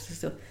träffade också.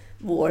 Så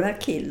våra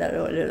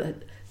killar,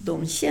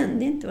 de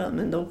kände inte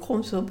varandra, men de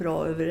kom så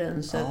bra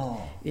överens.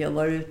 Vi har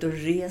varit ute och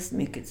rest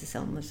mycket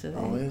tillsammans. Så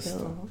just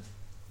det.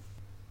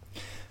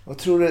 Vad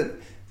tror du...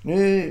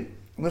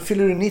 Nu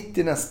fyller du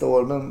 90 nästa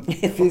år, men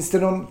finns det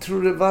någon...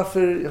 Tror du,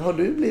 varför har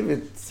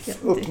du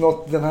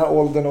uppnått den här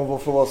åldern av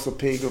att få vara så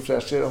pigg och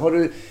fräsch?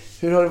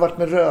 Hur har det varit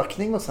med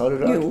rökning och så? Har du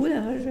rökt? Jo,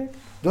 jag har rökt.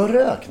 Du har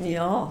rökt?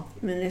 Ja,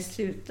 men det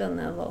slutade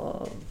när jag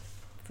var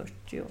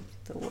 48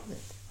 år.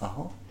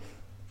 Jaha.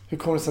 Hur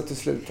kom det sig att du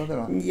slutade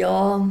då?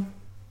 Ja,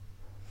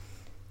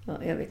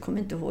 jag kommer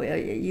inte ihåg.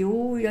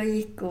 Jag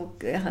gick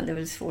och jag hade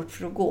väl svårt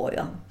för att gå,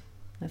 ja.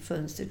 Med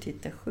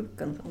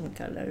fönstertittarsjukan som de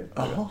kallar det.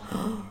 Jaha.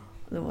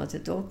 Då var jag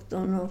till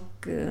doktorn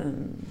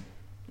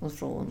och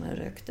frågade om jag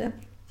rökte.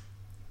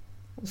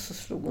 Och så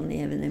slog hon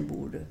även i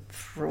bordet.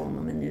 Från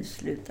och med nu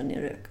slutar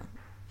ni röka.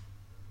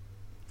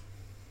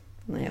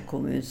 När jag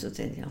kom ut så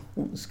tänkte jag,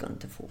 hon ska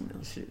inte få mig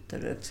att sluta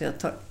röka. Så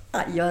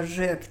jag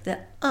rökte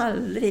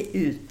aldrig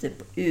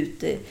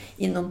ute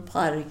i någon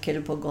park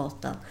eller på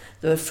gatan.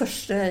 Det var det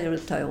första jag gjorde,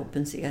 ta upp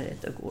en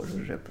cigarett och går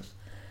och röka.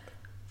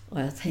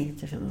 Och jag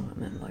tänkte för mig,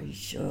 men vad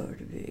gör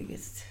du,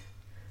 Birgit?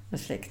 Vad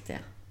släckte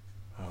jag?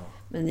 Ja.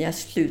 Men jag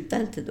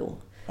slutade inte då.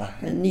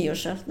 Men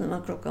nyårsafton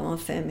var klockan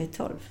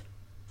 5:12.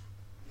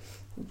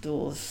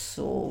 Då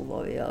så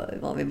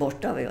var vi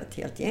borta, vi var ett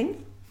helt gäng.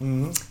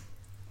 Mm.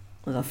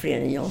 Och det var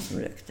fler än jag som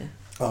rökte.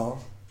 Ja.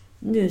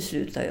 Nu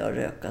slutar jag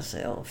röka, så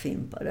jag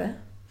fimpade.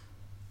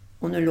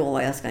 Och nu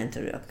lovar jag ska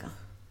inte röka.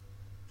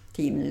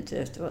 10 minuter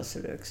efter var så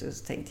rök, så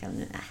tänkte jag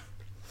nu,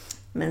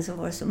 Men så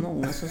var det så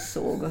många som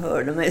såg och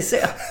hörde mig, så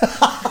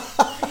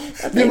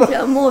jag tänkte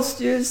jag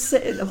måste ju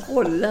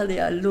hålla det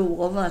jag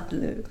lovat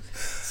nu.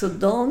 Så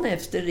dagen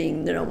efter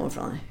ringde de och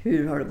frågade,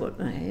 hur har det gått?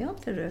 Nej, jag har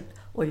inte rökt.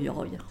 Och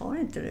jag har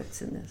inte rökt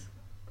sen dess.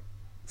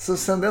 Så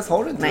sen dess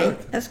har du inte rökt?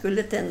 Nej, jag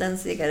skulle tända en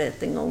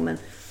cigarett en gång, men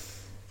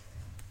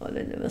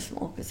det var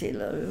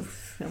smakesilla.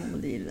 Jag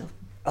mådde illa.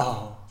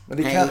 Ja, men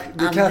det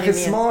kanske är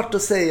smart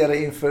att säga det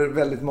inför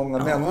väldigt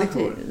många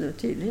människor.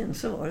 Tydligen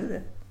så var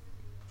det.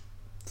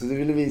 Så du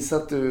ville visa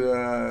att du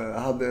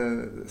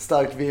hade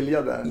stark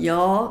vilja där?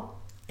 Ja,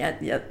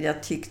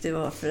 jag tyckte det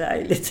var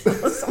förärligt.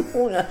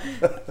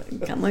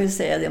 Kan man ju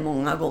säga det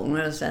många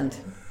gånger och sen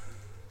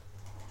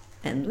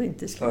ändå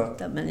inte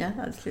sluta. Men jag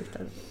hade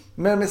slutat.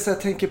 Men så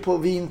jag tänker på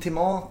vin till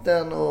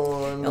maten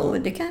och... Ja,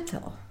 det kan jag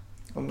ta.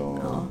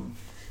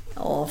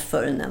 Ja,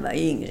 förr när jag var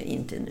yngre,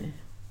 inte nu.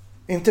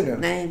 Inte nu?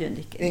 Nej, det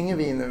dricker ingen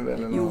vin nu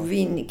eller något? Jo,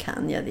 vin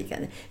kan jag dricka.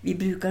 Vi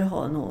brukar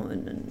ha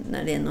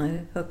när det är något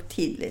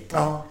högtidligt.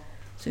 Ja.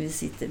 Så vi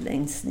sitter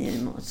längst ner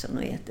i matsalen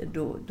och äter.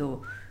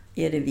 Då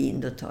är det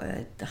vin, då tar jag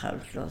ett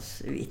halvt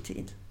glas vitt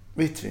vin.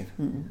 Vitt vin?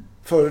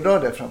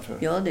 Föredrar det framför?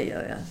 Ja, det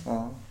gör jag.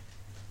 Ja.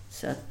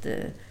 Så att,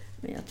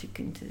 men jag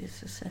tycker inte det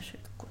är så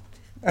särskilt gott.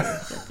 Det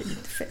är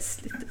lite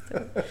festligt.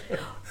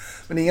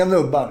 Men inga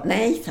nubbar?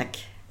 Nej,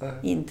 tack.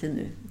 Inte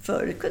nu.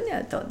 Förr kunde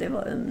jag ta. Det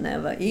var när jag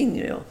var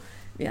yngre och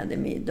vi hade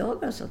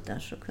middagar och sånt där,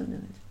 så kunde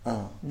vi.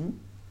 Ja.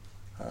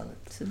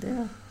 Härligt. Så det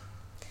var...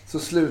 Så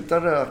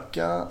sluta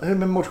röka. Hur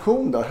med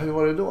motion då? Hur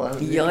var det då?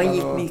 Jag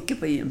gick mycket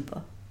på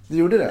gympa. Du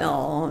gjorde det?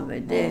 Ja,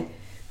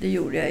 det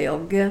gjorde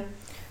jag. Jag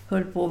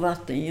höll på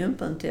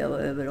vattengympan till jag var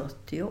över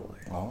 80 år.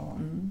 Ja.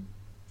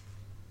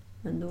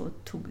 Men då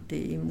tog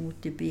det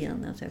emot i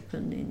benen att jag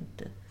kunde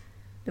inte.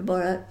 Det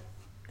bara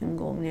en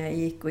gång när jag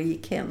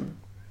gick hem.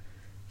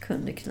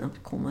 Kunde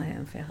knappt komma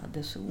hem för jag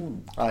hade så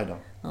ont. Aj då.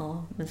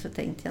 Ja, men så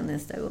tänkte jag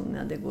nästa gång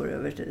när det går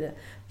över till det.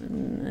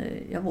 Men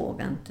jag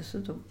vågade inte, så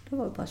då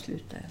var det bara att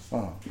sluta.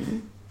 Ja.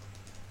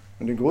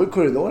 Men du går i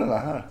korridorerna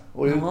här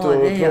och ut och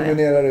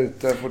promenerar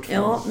ute fortfarande.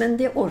 Ja, men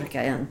det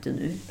orkar jag inte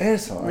nu. Är det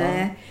så?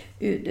 Nej,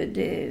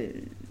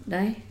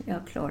 nej,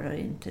 jag klarar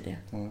inte det.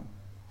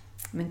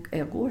 Men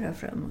jag går här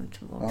fram och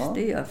tillbaka. Ja.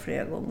 Det gör jag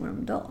flera gånger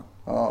om dagen.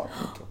 Ja,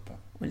 toppen.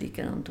 Och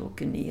likadant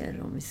åker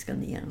ner om vi ska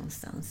ner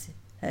någonstans.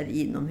 Här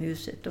inom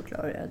huset, då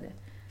klarar jag det.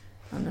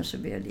 Annars så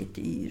blir jag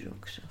lite yr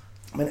också.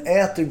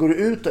 Men går du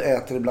ut och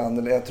äter ibland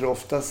eller äter du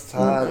oftast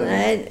här?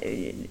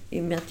 Nej, i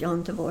och med att jag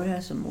inte varit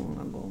här så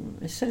många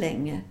gånger, så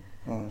länge.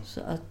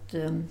 Så att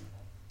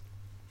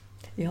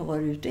vi har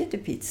varit ute och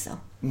ätit pizza.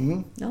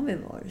 Det har vi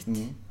varit.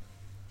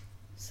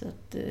 Så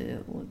att,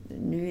 och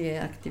nu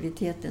är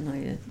aktiviteten har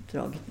ju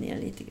dragit ner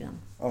lite grann.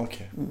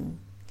 Okej.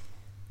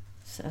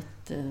 Så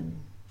att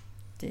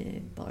det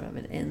är bara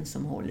väl en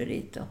som håller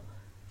i det.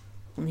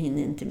 Hon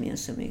hinner inte med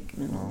så mycket,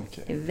 men hon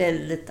är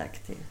väldigt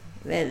aktiv.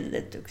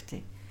 Väldigt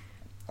duktig.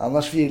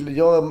 Annars det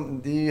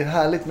är ju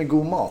härligt med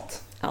god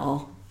mat.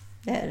 Ja,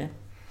 det är det.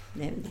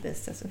 Det är det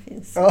bästa som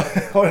finns. Ja,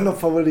 har du någon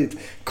favorit?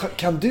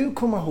 Kan du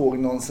komma ihåg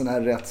någon sån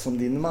här rätt som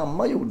din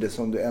mamma gjorde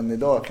som du än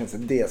idag kan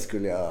säga, det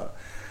skulle jag...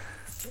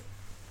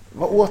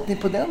 Vad åt ni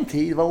på den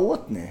tiden? Vad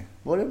åt ni?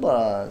 Var det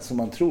bara som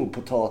man tror,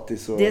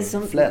 potatis och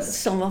fläsk? Det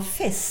som var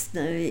fest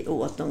när vi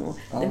åt dem.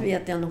 Det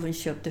vet jag när hon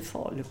köpte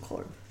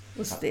falukorv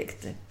och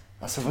stekte.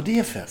 Alltså var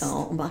det fest?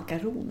 Ja, och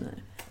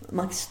makaroner.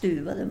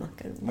 Stuvade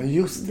makaroner. Ja,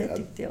 just det. Det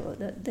tyckte jag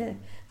var,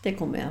 det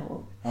kommer jag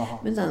ihåg. Aha.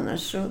 Men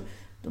annars så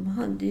De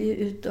hade ju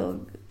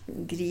utav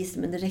gris,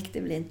 men det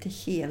räckte väl inte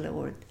hela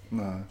året.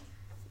 Nej.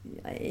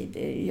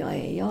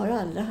 Jag har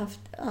aldrig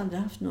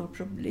haft några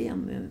problem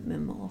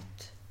med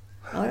mat.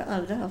 Jag har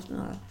aldrig haft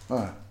några...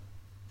 Nej.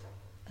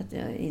 Att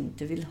jag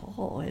inte vill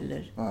ha,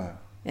 eller... Nej.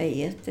 Jag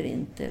äter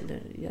inte,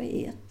 eller jag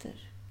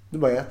äter. Du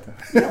bara äter?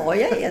 Ja,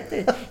 jag äter.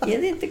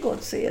 Är det inte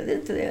gott så är det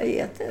inte det jag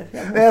äter.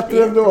 Äter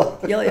du ändå?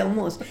 Ja, jag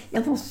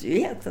måste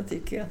ju äta,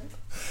 tycker jag.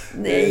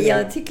 Nej,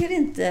 jag tycker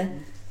inte...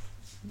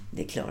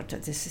 Det är klart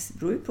att det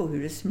beror på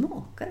hur det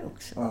smakar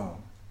också. Ja.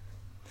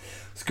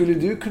 Skulle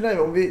du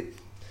kunna...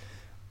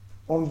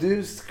 Om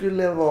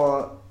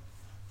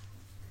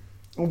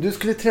du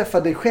skulle träffa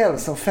dig själv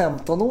som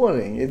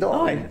 15-åring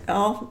idag. Oj,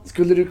 ja.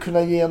 Skulle du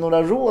kunna ge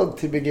några råd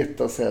till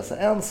Birgitta och säga så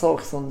här, en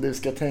sak som du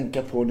ska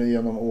tänka på nu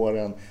genom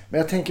åren. Men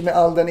jag tänker med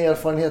all den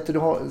erfarenhet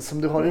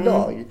som du har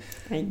idag.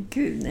 Men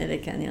gud, nej, det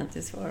kan jag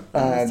inte svara på.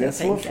 Nej, det är en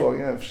svår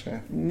fråga i och för sig.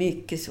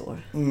 Mycket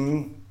svår.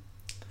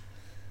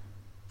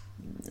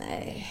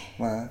 Nej.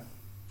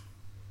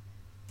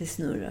 Det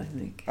snurrar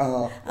mycket.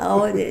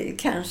 Ja, det,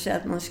 kanske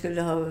att man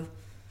skulle ha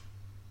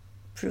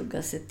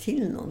pluggat sig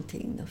till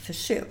någonting och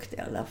försökt i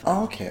alla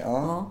fall. Okej.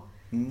 Ja.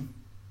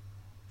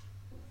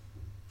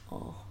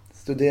 Ja.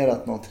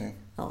 Studerat någonting.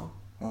 Ja.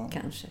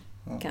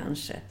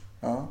 Kanske.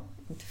 Ja.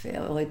 För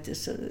jag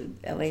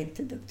var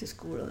inte duktig i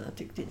skolan. Jag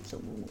tyckte inte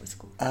om att gå i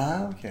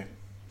skolan. Okej.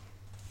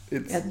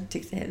 Jag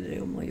tyckte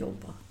hellre om att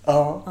jobba.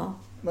 Ja.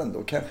 Men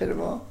då kanske det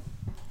var...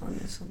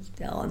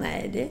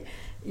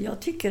 jag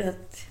tycker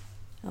att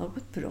jag har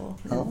gått bra.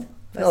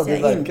 Fast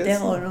jag inte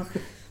har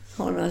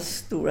några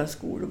stora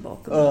skolor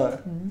bakom mig.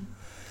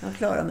 Jag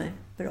klarar mig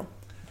bra.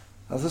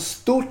 Alltså,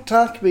 stort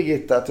tack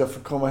Birgitta att jag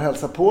får komma och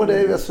hälsa på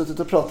dig. Vi har suttit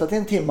och pratat i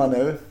en timme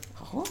nu.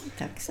 Ja,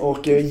 tack så mycket.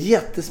 Och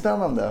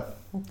jättespännande.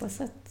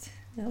 Hoppas att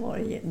det har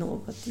varit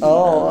något givande.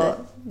 Ja,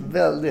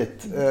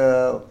 väldigt.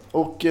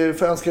 Och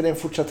får önska dig en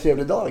fortsatt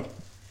trevlig dag.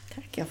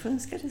 Tack, jag får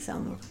önska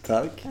detsamma.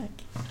 Tack.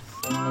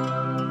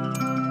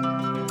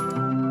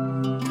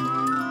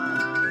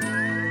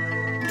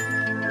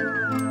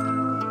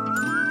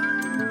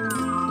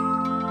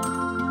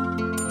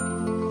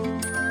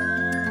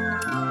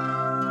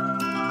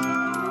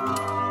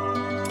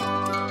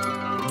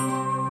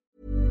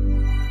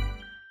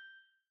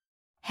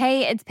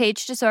 Hey, it's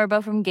Paige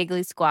DeSorbo from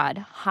Giggly Squad.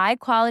 High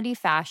quality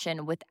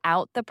fashion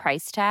without the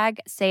price tag.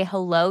 Say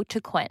hello to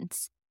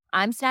Quince.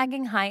 I'm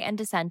snagging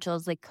high-end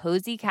essentials like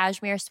cozy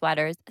cashmere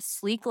sweaters,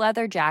 sleek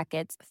leather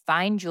jackets,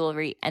 fine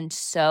jewelry, and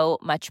so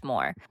much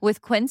more.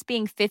 With Quince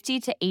being 50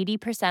 to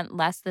 80%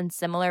 less than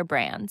similar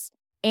brands.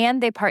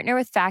 And they partner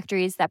with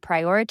factories that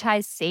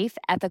prioritize safe,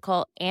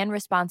 ethical, and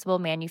responsible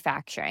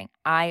manufacturing.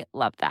 I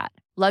love that.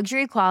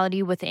 Luxury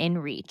quality within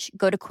reach.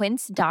 Go to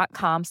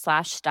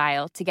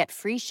quince.com/style to get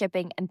free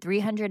shipping and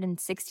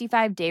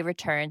 365-day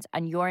returns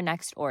on your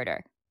next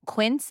order.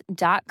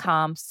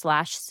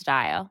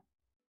 Quince.com/style.